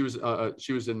 7-person. She was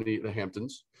in the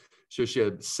Hamptons, so she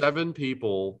had 7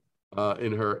 people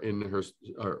in her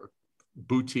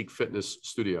boutique fitness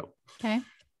studio. Okay.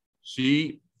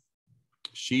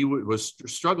 She was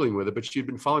struggling with it, but she'd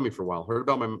been following me for a while, heard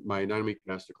about my 9-week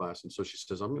masterclass. And so she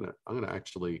says, I'm going to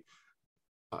actually,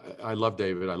 I love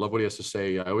David. I love what he has to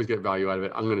say. I always get value out of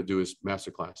it. I'm going to do his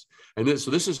masterclass. And this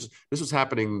was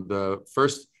happening the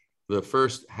first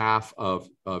half of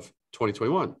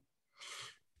 2021.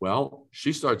 Well,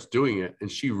 she starts doing it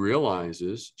and she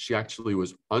realizes she actually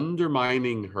was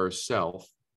undermining herself.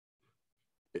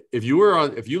 If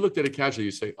you looked at it casually,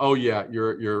 you say, "Oh yeah,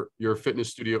 you're a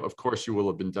fitness studio. Of course, you will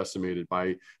have been decimated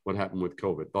by what happened with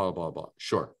COVID." Blah blah blah.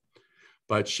 Sure,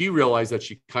 but she realized that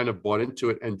she kind of bought into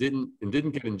it and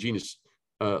didn't get ingenious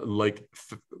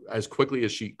as quickly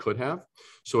as she could have.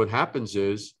 So what happens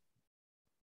is,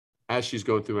 as she's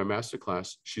going through my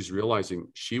masterclass, she's realizing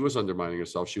she was undermining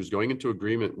herself. She was going into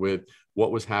agreement with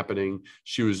what was happening.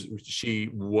 She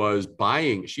was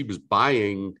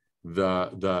buying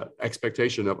the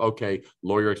expectation of, okay,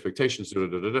 lower your expectations. Da,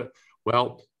 da, da, da.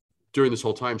 Well, during this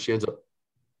whole time, she ends up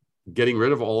getting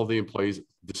rid of all of the employees,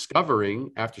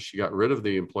 discovering after she got rid of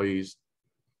the employees,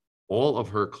 all of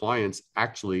her clients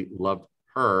actually loved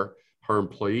her. Her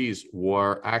employees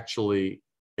were actually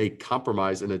a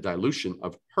compromise and a dilution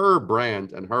of her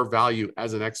brand and her value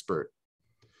as an expert.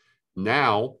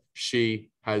 Now she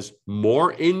has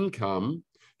more income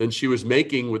than she was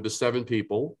making with the 7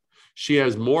 people. She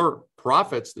has more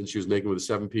profits than she was making with the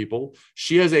 7 people.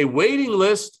 She has a waiting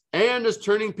list and is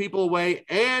turning people away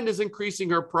and is increasing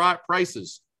her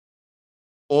prices,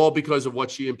 all because of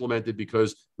what she implemented,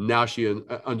 because now she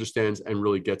understands and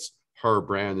really gets her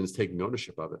brand and is taking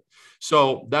ownership of it.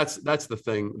 So that's the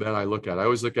thing that I look at. I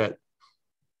always look at,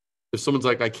 if someone's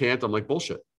like, I can't, I'm like,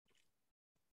 bullshit.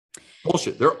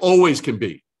 Bullshit. There always can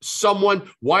be someone.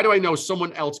 Why do I know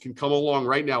someone else can come along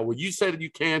right now? Well, you said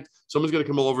you can't. Someone's going to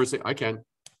come over and say, I can.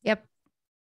 Yep.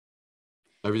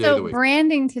 Every day so of the week.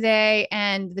 Branding today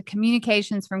and the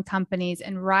communications from companies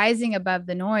and rising above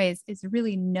the noise is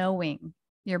really knowing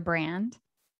your brand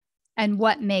and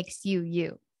what makes you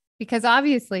you. Because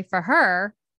obviously for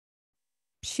her,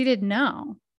 she didn't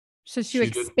know. So she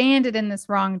expanded in this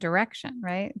wrong direction,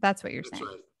 right? That's what you're saying.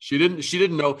 Right. She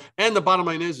didn't know. And the bottom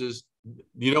line is,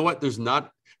 you know what? There's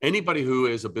not anybody who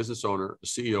is a business owner, a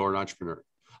CEO, or an entrepreneur.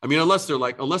 I mean, unless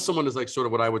someone is like sort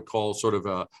of what I would call sort of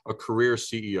a career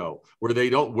CEO,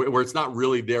 where it's not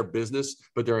really their business,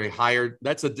 but they're a hired.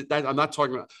 I'm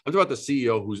talking about the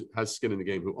CEO who has skin in the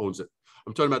game, who owns it.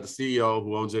 I'm talking about the CEO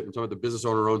who owns it. I'm talking about the business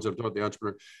owner who owns it. I'm talking about the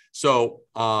entrepreneur. So,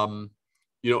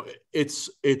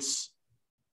 it's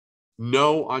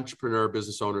no entrepreneur,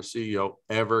 business owner, CEO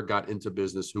ever got into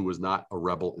business who was not a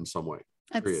rebel in some way.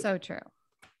 That's period. So true.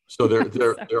 So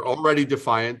they're already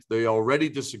defiant. They already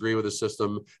disagree with the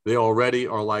system. They already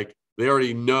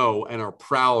know and are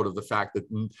proud of the fact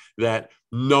that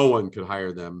no one could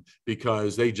hire them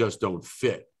because they just don't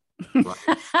fit. Right.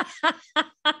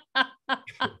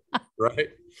 Right.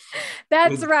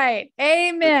 That's right.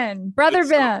 Amen. Brother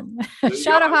Ben.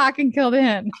 Shot a hawk and killed a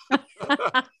hen.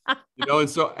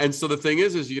 And so the thing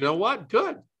is, you know what?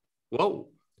 Good. Well,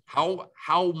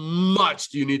 how much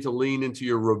do you need to lean into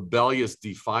your rebellious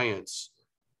defiance?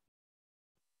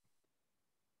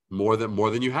 More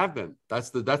than you have been. That's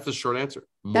the short answer.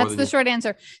 That's the short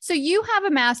answer. So you have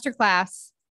a masterclass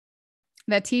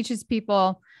that teaches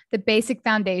people the basic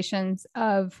foundations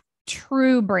of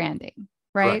true branding,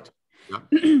 right? Yeah.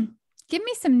 Give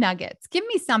me some nuggets. Give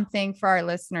me something for our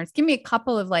listeners. Give me a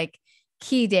couple of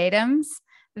key datums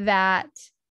that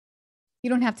you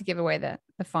don't have to give away the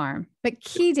farm, but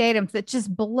key datums that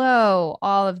just blow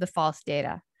all of the false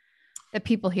data that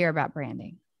people hear about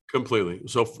branding. Completely.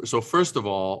 So first of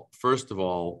all,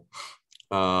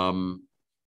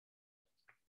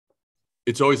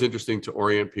 it's always interesting to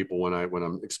orient people when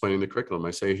I'm explaining the curriculum.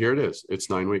 I say, here it is. It's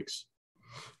 9 weeks.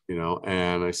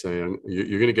 And I say,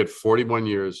 you're going to get 41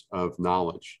 years of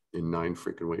knowledge in 9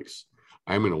 freaking weeks.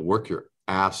 I'm going to work your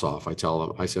ass off. I tell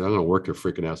them, I said, I'm going to work your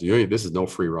freaking ass. This is no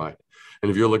free ride. And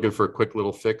if you're looking for a quick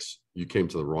little fix, you came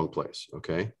to the wrong place.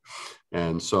 Okay.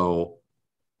 And so,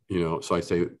 so I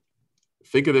say,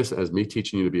 think of this as me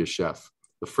teaching you to be a chef.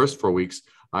 The first 4 weeks,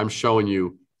 I'm showing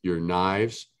you your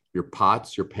knives, your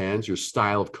pots, your pans, your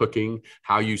style of cooking,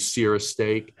 how you sear a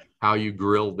steak, how you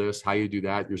grill this, how you do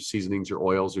that, your seasonings, your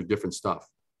oils, your different stuff.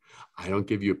 I don't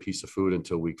give you a piece of food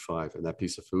until week 5, and that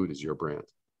piece of food is your brand.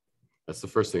 That's the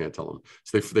first thing I tell them.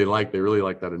 So they really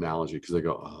like that analogy, because they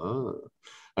go, oh.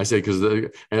 I say,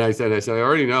 I said, I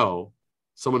already know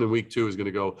someone in week 2 is going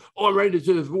to go, oh, I'm ready to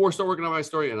do this. Start working on my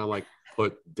story. And I'm like,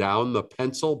 put down the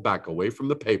pencil, back away from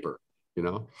the paper,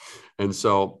 And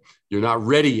so you're not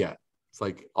ready yet. It's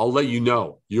like, I'll let you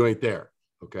know you ain't there.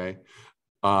 Okay.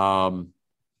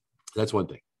 That's one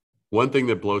thing. One thing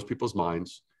that blows people's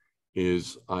minds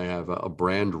is I have a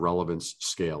brand relevance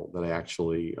scale that I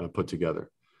actually put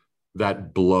together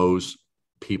that blows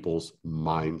people's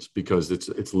minds, because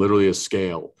it's literally a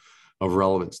scale of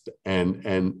relevance,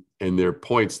 and there are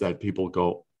points that people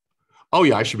go, oh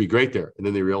yeah, I should be great there. And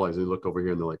then they realize, they look over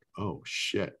here and they're like, oh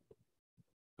shit,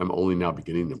 I'm only now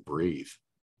beginning to breathe.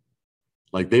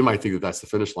 Like, they might think that that's the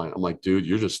finish line. I'm like, dude,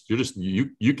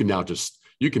 you can now just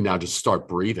start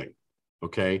breathing.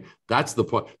 Okay. That's the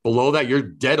point. Below that, you're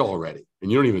dead already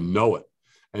and you don't even know it.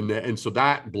 And so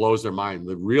that blows their mind,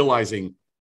 realizing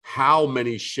how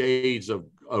many shades of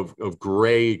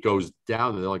gray goes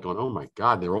down. And they're like going, oh my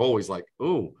God. They're always like,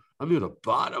 oh, I'm near the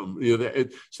bottom.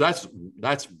 So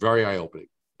that's very eye-opening.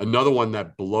 Another one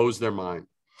that blows their mind,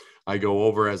 I go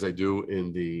over, as I do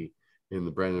in the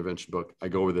brand invention book, I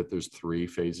go over that there's 3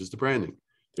 phases to branding.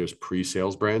 There's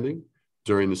pre-sales branding,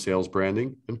 during the sales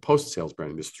branding, and post-sales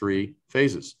branding. There's 3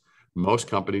 phases. Most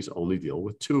companies only deal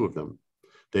with 2 of them.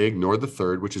 They ignore the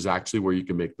 3rd, which is actually where you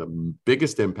can make the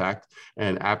biggest impact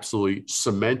and absolutely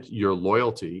cement your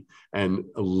loyalty and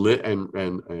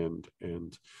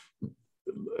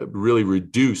really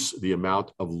reduce the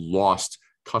amount of lost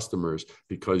customers,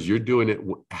 because you're doing it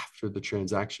after the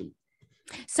transaction.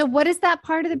 So what is that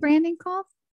part of the branding called?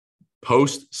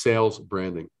 Post-sales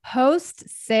branding.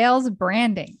 Post-sales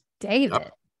branding. David.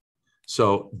 Yep.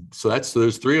 So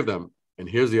there's 3 of them. And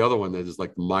here's the other one that is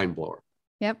like the mind blower.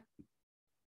 Yep.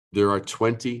 There are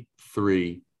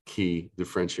 23 key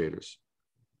differentiators.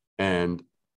 And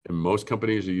most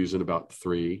companies are using about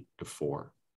 3 to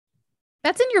 4.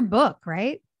 That's in your book,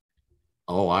 right?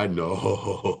 Oh, I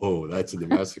know. That's in the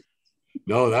message.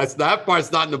 No, that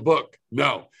part's not in the book.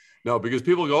 No, because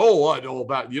people go, oh, I know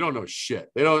about, you don't know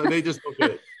shit. They just don't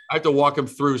get it. I have to walk them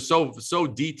through so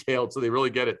detailed so they really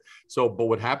get it. So, but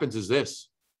what happens is this: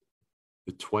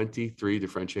 the 23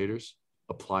 differentiators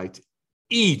apply to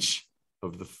each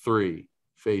of the 3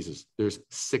 phases. There's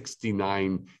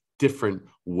 69 different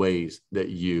ways that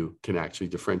you can actually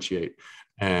differentiate.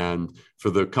 And for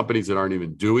the companies that aren't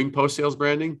even doing post-sales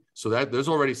branding, so that there's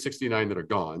already 69 that are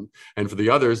gone. And for the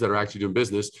others that are actually doing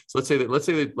business, so let's say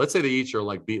they each are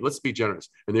like, let's be generous,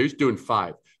 and they're each doing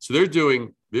 5. So they're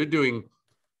doing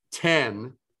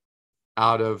 10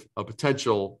 out of a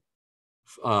potential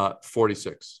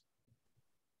 46.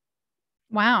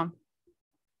 Wow.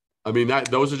 I mean,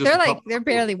 those are just, they're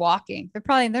barely walking.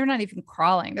 They're not even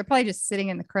crawling. They're probably just sitting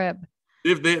in the crib.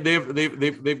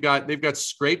 They've got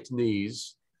scraped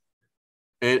knees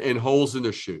and holes in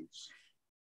their shoes.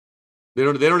 They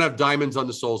don't have diamonds on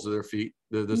the soles of their feet.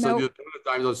 Nope. They don't have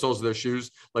diamonds on the soles of their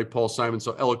shoes, like Paul Simon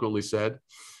so eloquently said.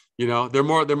 They're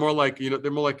more like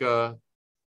a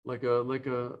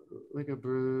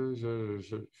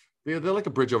bridge. They're like a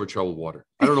bridge over troubled water.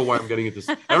 I don't know why I'm getting into this.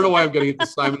 I don't know why I'm getting into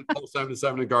Simon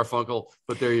and Garfunkel,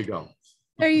 but there you go.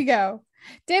 There you go.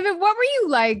 David, what were you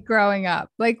like growing up?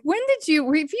 Like, have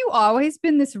you always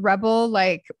been this rebel,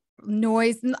 like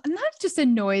noise, not just a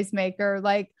noisemaker?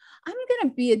 Like, I'm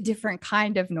going to be a different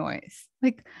kind of noise.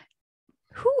 Like,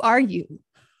 who are you?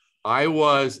 I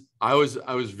was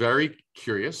very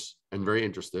curious and very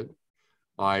interested.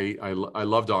 I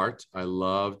loved art. I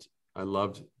loved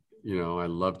walking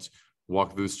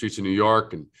through the streets of New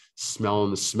York and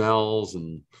smelling the smells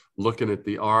and looking at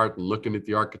the art and looking at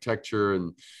the architecture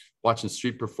and watching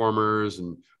street performers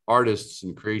and artists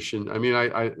and creation. I mean,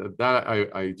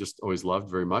 I just always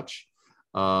loved very much.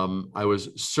 I was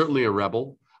certainly a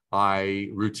rebel. I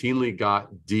routinely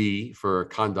got D for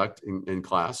conduct in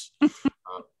class.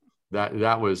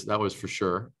 That was for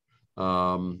sure.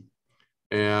 And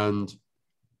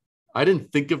I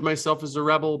didn't think of myself as a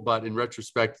rebel, but in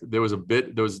retrospect, there was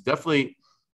definitely,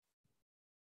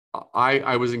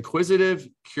 I was inquisitive,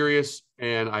 curious,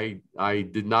 and I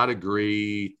did not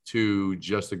agree to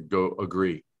just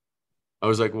agree. I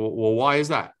was like, well, why is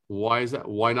that? Why is that?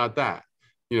 Why not that?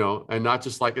 and not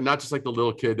just like the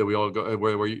little kid that we all go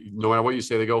where you, no matter what you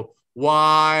say, they go,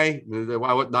 why?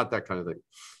 Why? Not that kind of thing.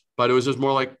 But it was just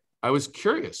more like I was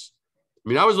curious. I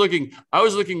mean, I was looking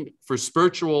for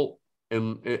spiritual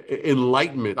and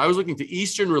enlightenment. I was looking to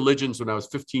Eastern religions when I was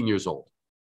 15 years old.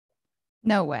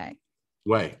 No way.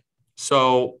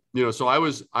 So, so I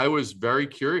was very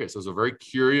curious. I was a very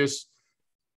curious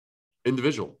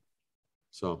individual.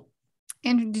 So.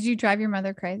 And did you drive your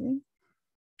mother crazy?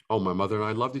 Oh, my mother and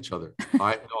I loved each other.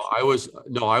 I was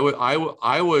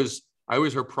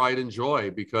her pride and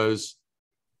joy because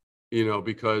I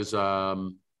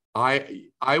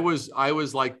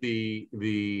was like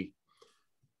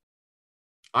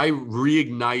I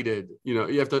reignited,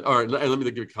 you have to, all right, let me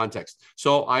give you context.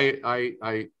 So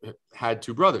I had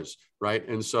two brothers, right?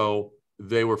 And so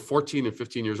they were 14 and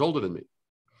 15 years older than me.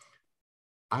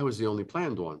 I was the only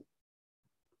planned one.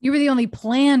 You were the only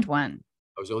planned one.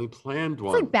 I was the only planned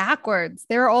one. It's like backwards.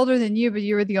 They were older than you, but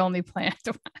you were the only planned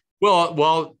one.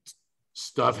 Well,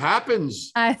 stuff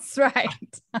happens. That's right.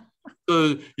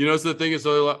 So, so the thing is,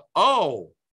 so like,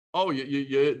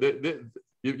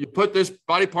 you put this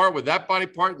body part with that body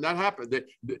part, and that happened.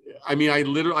 I mean,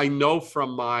 I know from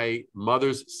my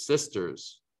mother's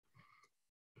sisters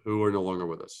who are no longer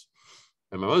with us,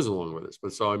 and my mother's no longer with us.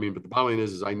 But the bottom line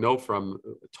is I know from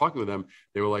talking with them,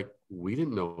 they were like, we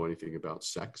didn't know anything about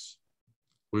sex.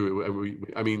 We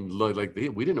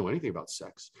didn't know anything about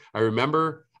sex. I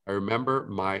remember I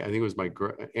think it was my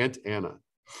Aunt Anna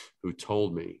who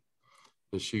told me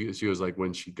that she was like,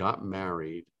 when she got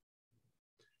married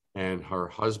and her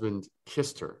husband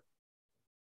kissed her,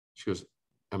 she goes,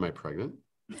 am I pregnant?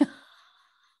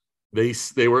 They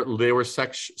were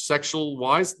sexual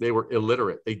wise, they were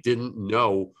illiterate. They didn't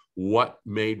know what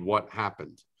made what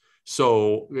happened.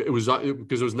 So it was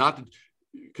because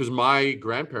my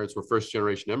grandparents were first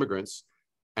generation immigrants.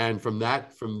 And from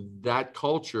that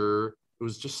culture, it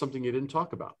was just something you didn't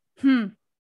talk about.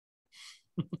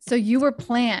 So you were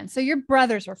planned. So your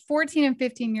brothers were 14 and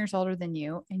 15 years older than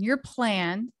you, and you're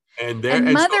planned. And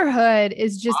motherhood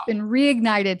is just been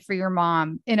reignited for your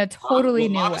mom in a totally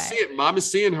new way. Mom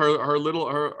is seeing her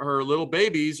little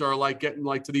babies are like getting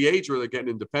like to the age where they're getting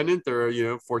independent.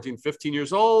 They're 14, 15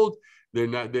 years old. They're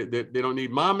not. They don't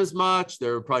need mom as much.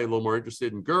 They're probably a little more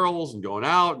interested in girls and going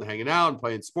out and hanging out and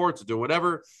playing sports and doing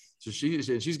whatever. So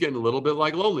she's getting a little bit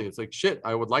like lonely. It's like, shit,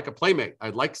 I would like a playmate.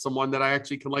 I'd like someone that I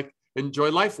actually can like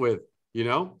enjoy life with,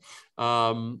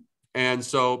 And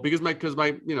so because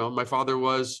my father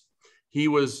was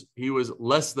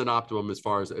less than optimum as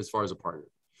far as a partner.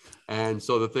 And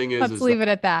so the thing is, let's leave it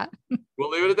at that. We'll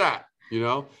leave it at that,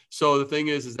 So the thing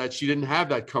is that she didn't have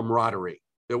that camaraderie.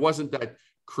 There wasn't that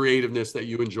creativeness that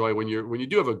you enjoy when you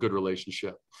do have a good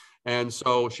relationship. And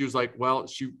so she was like, well,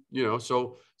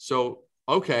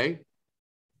 okay,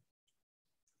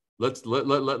 let's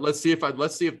see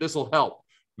if this will help.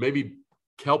 Maybe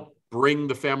help bring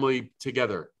the family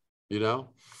together,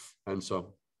 And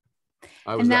so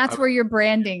that's where your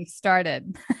branding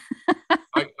started.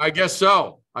 I guess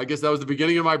so. I guess that was the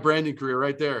beginning of my branding career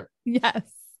right there. Yes.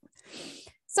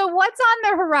 So what's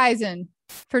on the horizon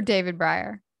for David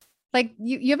Brier? Like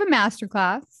you have a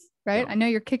masterclass, right? Yeah. I know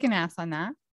you're kicking ass on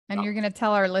that, and you're going to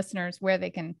tell our listeners where they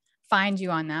can find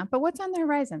you on that. But what's on the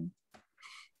horizon?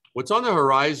 What's on the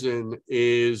horizon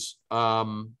is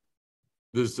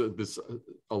there's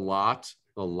a lot,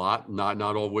 not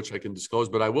all of which I can disclose,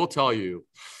 but I will tell you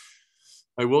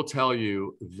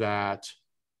that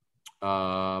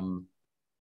I'm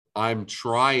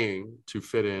trying to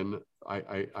fit in.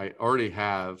 I already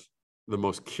have the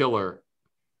most killer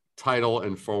title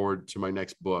and forward to my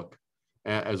next book,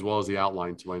 as well as the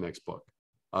outline to my next book.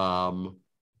 But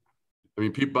there's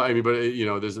a part of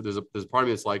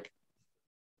me that's like,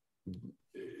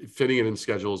 fitting it in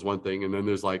schedule is one thing, and then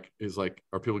there's like,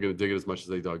 are people going to dig it as much as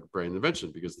they dug Brand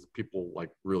Invention? Because people like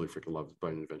really freaking love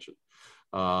Brand Invention.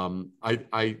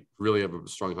 I really have a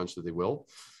strong hunch that they will,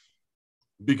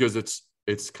 because it's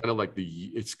kind of like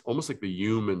it's almost like the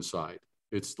human side.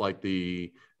 It's like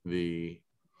the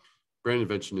Brand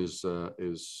Invention is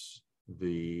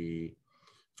the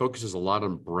focuses a lot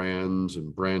on brands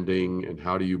and branding and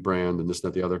how do you brand and this,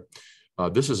 that, the other.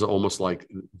 This is almost like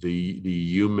the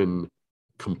human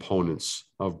components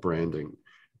of branding.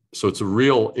 So it's a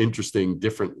real interesting,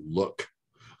 different look.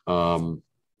 And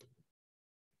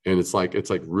it's like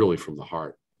really from the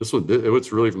heart. It's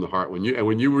really from the heart. When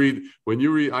you read,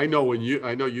 I know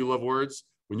you love words.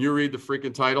 When you read the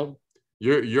freaking title,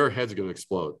 your head's going to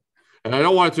explode. And I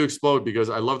don't want it to explode because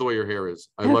I love the way your hair is.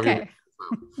 I love your hair.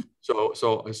 But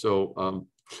so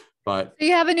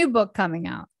you have a new book coming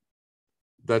out.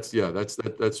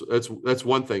 that's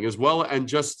one thing as well. And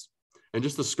just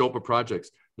the scope of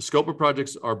projects. The scope of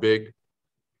projects are big.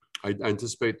 I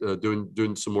anticipate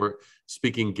doing some more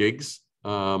speaking gigs,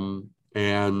 and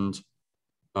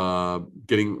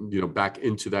getting back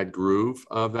into that groove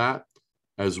of that,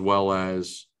 as well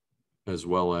as there's a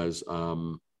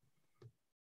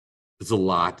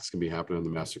lot that's going to be happening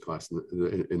in the masterclass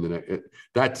in the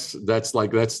next. That's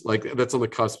on the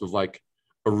cusp of like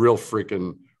a real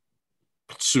freaking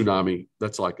tsunami.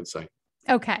 That's all I can say.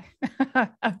 Okay.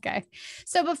 Okay.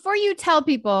 So before you tell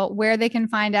people where they can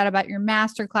find out about your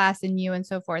masterclass and you and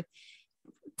so forth,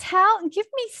 give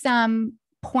me some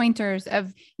pointers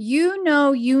of,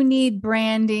 you need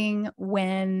branding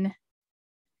when.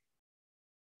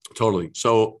 Totally.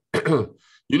 So,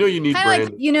 you need branding.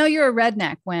 Like, you're a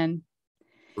redneck when.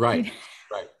 Right.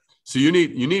 Right. So you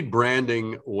need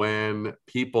branding when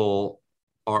people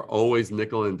are always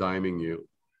nickel and diming you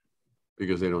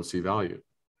because they don't see value.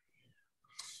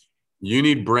 You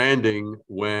need branding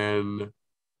when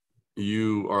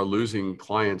you are losing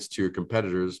clients to your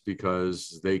competitors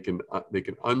because they can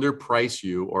underprice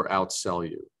you or outsell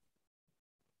you.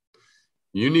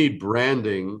 You need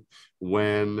branding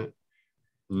when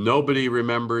nobody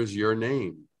remembers your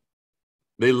name.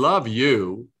 They love you.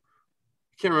 You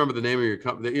can't remember the name of your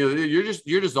company.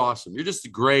 You're just awesome. You're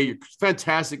just great. You're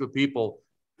fantastic with people.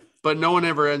 But no one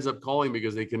ever ends up calling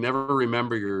because they can never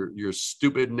remember your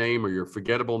stupid name or your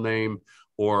forgettable name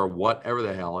or whatever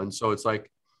the hell. And so it's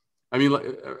like, I mean,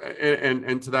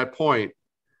 and to that point,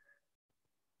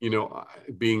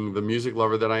 being the music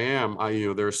lover that I am,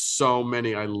 there's so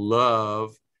many I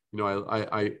love.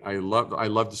 I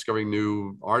love discovering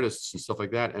new artists and stuff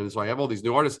like that. And so I have all these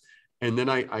new artists, and then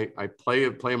I play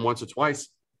them once or twice,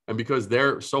 and because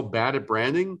they're so bad at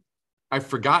branding, I've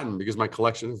forgotten, because my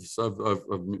collection of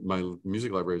my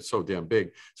music library is so damn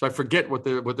big. So I forget what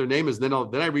their name is. Then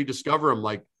I rediscover them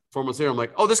like 4 months later. I'm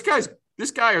like, oh, this guy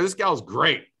or this gal's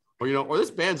great. Or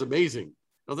this band's amazing.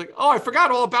 I was like, oh, I forgot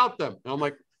all about them. And I'm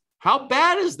like, how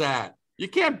bad is that? You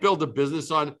can't build a business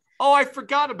on, oh, I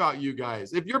forgot about you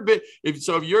guys. If you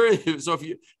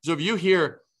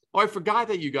hear, oh, I forgot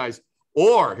that you guys,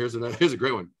 or here's a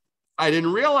great one. I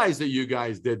didn't realize that you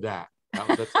guys did that.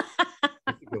 That's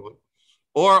a good one.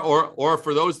 Or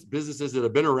for those businesses that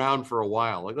have been around for a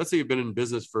while, like let's say you've been in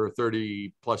business for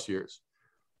 30 plus years,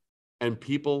 and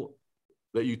people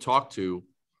that you talk to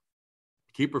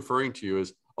keep referring to you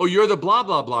as, oh, you're the blah,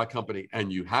 blah, blah company.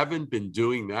 And you haven't been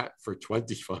doing that for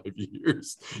 25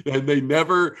 years. And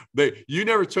you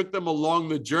never took them along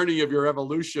the journey of your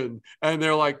evolution. And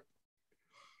they're like,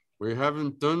 we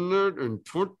haven't done that in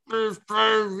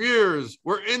 25 years.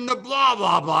 We're in the blah,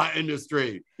 blah, blah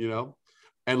industry, And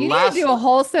you need to do a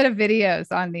whole set of videos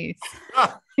on these.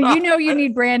 You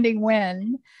need branding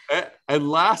when. And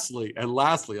lastly,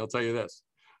 I'll tell you this.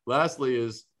 Lastly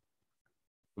is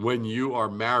when you are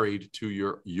married to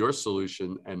your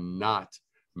solution and not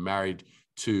married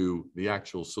to the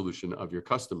actual solution of your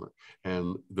customer.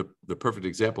 And the perfect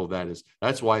example of that is,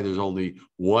 that's why there's only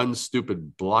one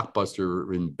stupid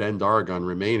Blockbuster in Bend, Oregon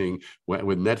remaining when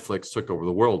Netflix took over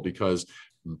the world, because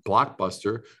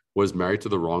Blockbuster was married to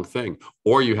the wrong thing.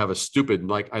 Or you have a stupid,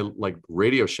 like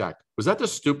Radio Shack. Was that the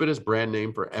stupidest brand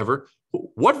name forever?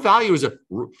 What value is it?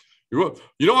 I'm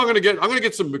going to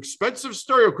get some expensive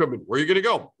stereo equipment. Where are you going to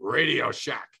go? Radio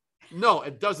Shack. No,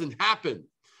 it doesn't happen.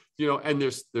 And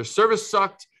their service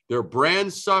sucked. Their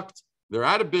brand sucked. They're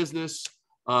out of business.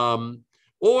 Or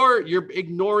you're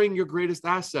ignoring your greatest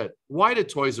asset. Why did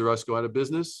Toys R Us go out of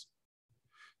business?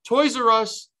 Toys R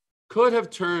Us could have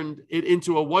turned it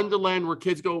into a wonderland where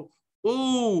kids go,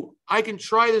 ooh, I can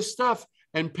try this stuff.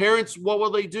 And parents, what will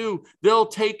they do? They'll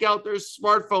take out their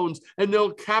smartphones and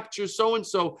they'll capture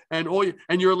so-and-so.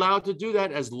 And you're allowed to do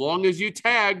that as long as you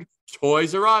tag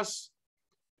Toys R Us.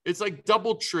 It's like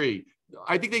DoubleTree.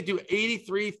 I think they do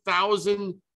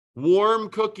 83,000 warm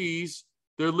cookies.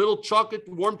 They're little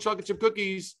warm chocolate chip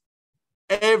cookies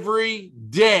every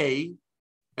day.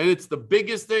 And it's the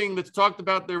biggest thing that's talked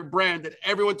about their brand that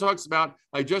everyone talks about.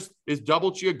 Is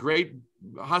DoubleTree a great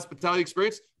hospitality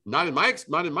experience? Not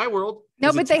in my world.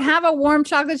 No, but they have a warm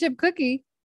chocolate chip cookie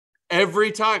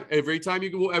every time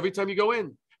you go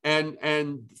in,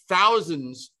 and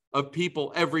thousands of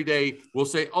people every day will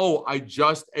say, "Oh, I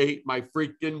just ate my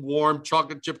freaking warm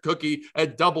chocolate chip cookie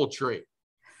at DoubleTree,"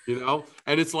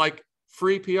 and it's like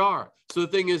free PR. So the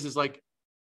thing is like,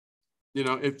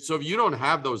 if you don't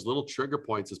have those little trigger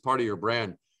points as part of your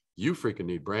brand, you freaking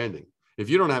need branding. If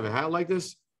you don't have a hat like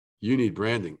this, you need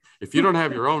branding. If you don't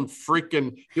have your own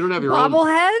freaking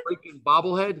bobblehead,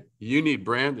 bobblehead, you need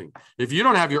branding. If you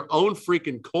don't have your own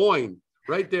freaking coin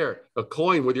right there, a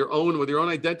coin with your own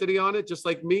identity on it, just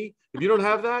like me. If you don't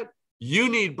have that, you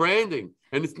need branding.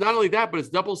 And it's not only that, but it's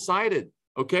double-sided.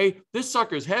 Okay. This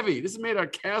sucker is heavy. This is made out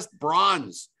of cast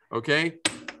bronze. Okay.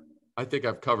 I think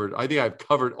I've covered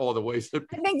all the ways. I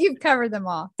think you've covered them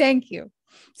all. Thank you.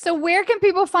 So where can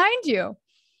people find you?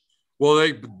 Well,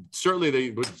 they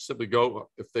would simply go,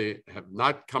 if they have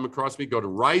not come across me, go to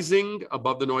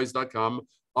risingabovethenoise.com,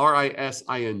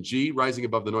 RISING,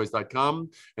 risingabovethenoise.com.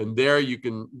 And there you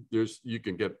can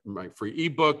get my free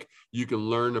ebook. You can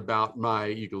learn about my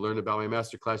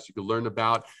masterclass. You can learn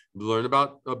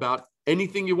about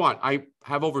anything you want. I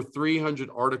have over 300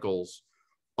 articles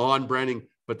on branding,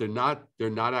 but they're not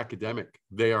academic.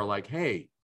 They are like, hey,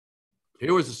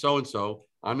 here was a so-and-so.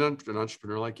 I'm an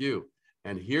entrepreneur like you.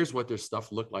 And here's what their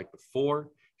stuff looked like before.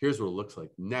 Here's what it looks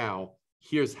like now.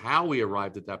 Here's how we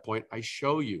arrived at that point. I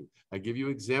show you. I give you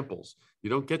examples. You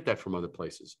don't get that from other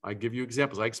places. I give you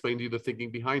examples. I explain to you the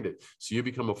thinking behind it. So you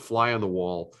become a fly on the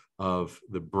wall of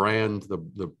the brand,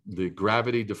 the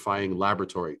gravity-defying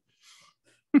laboratory.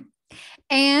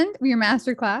 And your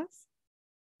masterclass.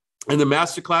 And the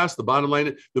masterclass, the bottom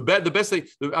line, the best thing,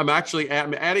 I'm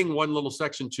adding one little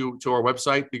section to our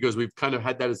website because we've kind of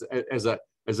had that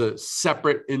as a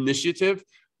separate initiative.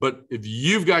 But if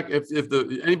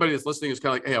anybody that's listening is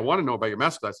kind of like, hey, I want to know about your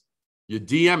masterclass, you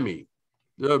DM me,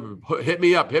 hit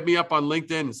me up on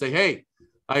LinkedIn and say, hey,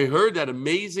 I heard that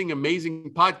amazing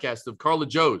podcast of Carla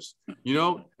Joe's.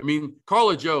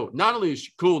 Carla Joe, not only is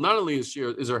she cool, not only is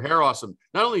her hair awesome,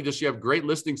 not only does she have great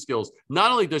listening skills, not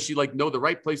only does she know the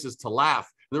right places to laugh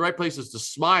and the right places to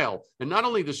smile, and not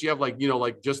only does she have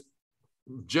just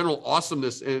general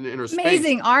awesomeness in her space.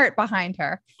 Amazing art behind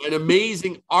her. And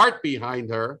amazing art behind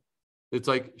her. It's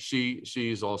like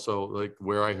she's also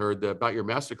where I heard about your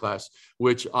masterclass,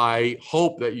 which I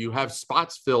hope that you have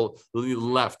spots filled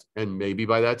left. And maybe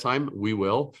by that time we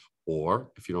will, or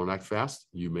if you don't act fast,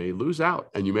 you may lose out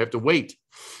and you may have to wait.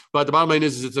 But the bottom line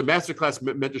is it's a masterclass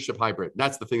mentorship hybrid.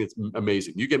 That's the thing that's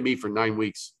amazing. You get me for 9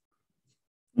 weeks.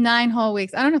 9 whole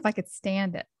weeks. I don't know if I could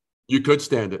stand it. You could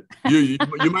stand it. You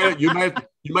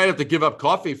might have to give up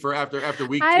coffee for after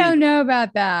week 2. I don't know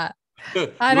about that.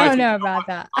 I don't know about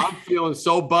that. I'm feeling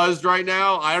so buzzed right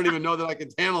now. I don't even know that I can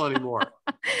handle anymore.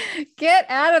 Get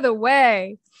out of the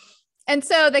way. And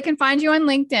so they can find you on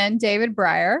LinkedIn, David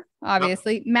Breyer,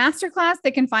 obviously. Yep. Masterclass,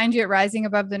 they can find you at Rising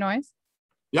Above the Noise.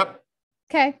 Yep.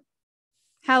 Okay.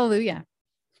 Hallelujah.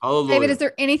 Hallelujah. David, is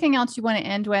there anything else you want to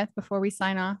end with before we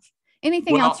sign off?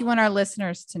 Anything else you want our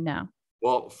listeners to know?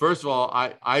 Well, first of all,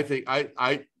 I think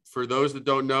for those that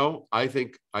don't know, I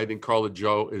think Carla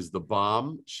Joe is the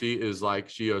bomb. She is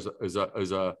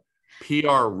a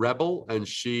PR rebel, and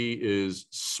she is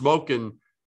smoking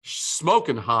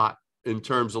hot in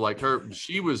terms of her.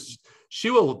 She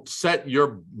will set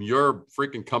your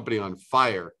freaking company on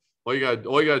fire. All you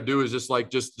gotta do is just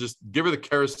give her the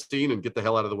kerosene and get the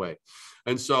hell out of the way.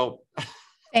 And so,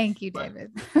 thank you,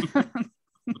 David.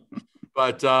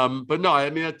 But no, I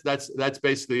mean that's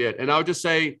basically it. And I would just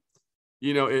say,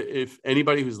 if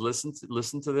anybody who's listened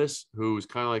to this, who's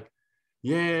kind of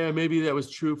yeah, maybe that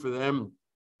was true for them.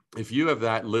 If you have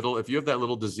that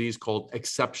little disease called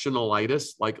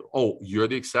exceptionalitis, oh, you're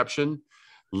the exception.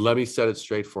 Let me set it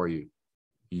straight for you.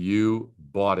 You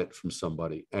bought it from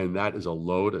somebody, and that is a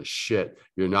load of shit.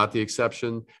 You're not the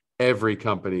exception. Every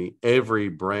company, every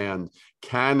brand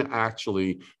can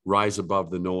actually rise above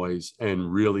the noise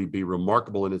and really be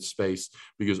remarkable in its space,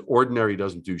 because ordinary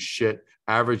doesn't do shit.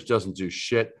 Average doesn't do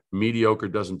shit. Mediocre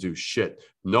doesn't do shit.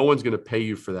 No one's going to pay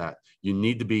you for that. You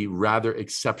need to be rather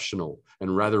exceptional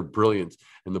and rather brilliant.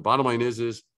 And the bottom line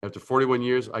is after 41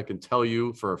 years, I can tell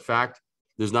you for a fact,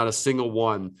 there's not a single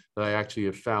one that I actually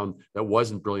have found that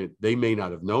wasn't brilliant. They may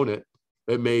not have known it.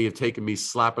 It may have taken me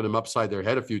slapping them upside their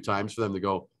head a few times for them to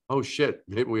go, oh shit,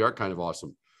 maybe we are kind of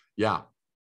awesome. Yeah.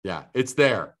 It's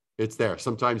there.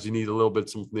 Sometimes you need a little bit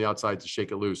from the outside to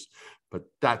shake it loose, but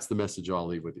that's the message I'll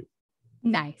leave with you.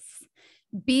 Nice.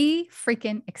 Be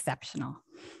freaking exceptional.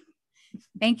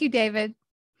 Thank you, David.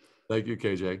 Thank you,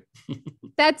 KJ.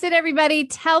 That's it, everybody.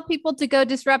 Tell people to go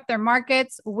disrupt their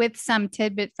markets with some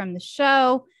tidbit from the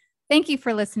show. Thank you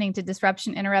for listening to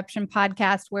Disruption Interruption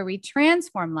Podcast, where we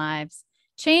transform lives,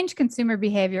 change consumer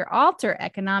behavior, alter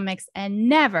economics, and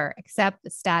never accept the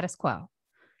status quo.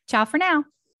 Ciao for now.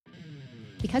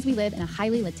 Because we live in a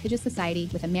highly litigious society,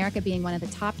 with America being one of the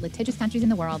top litigious countries in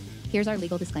the world, here's our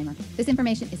legal disclaimer. This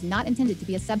information is not intended to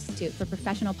be a substitute for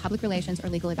professional public relations or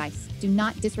legal advice. Do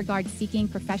not disregard seeking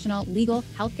professional legal,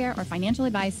 healthcare, or financial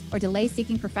advice, or delay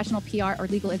seeking professional PR or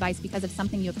legal advice because of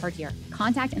something you have heard here.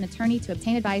 Contact an attorney to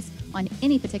obtain advice on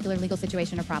any particular legal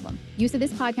situation or problem. Use of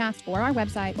this podcast or our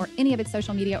website or any of its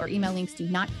social media or email links do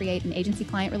not create an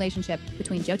agency-client relationship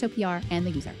between Johto PR and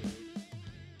the user.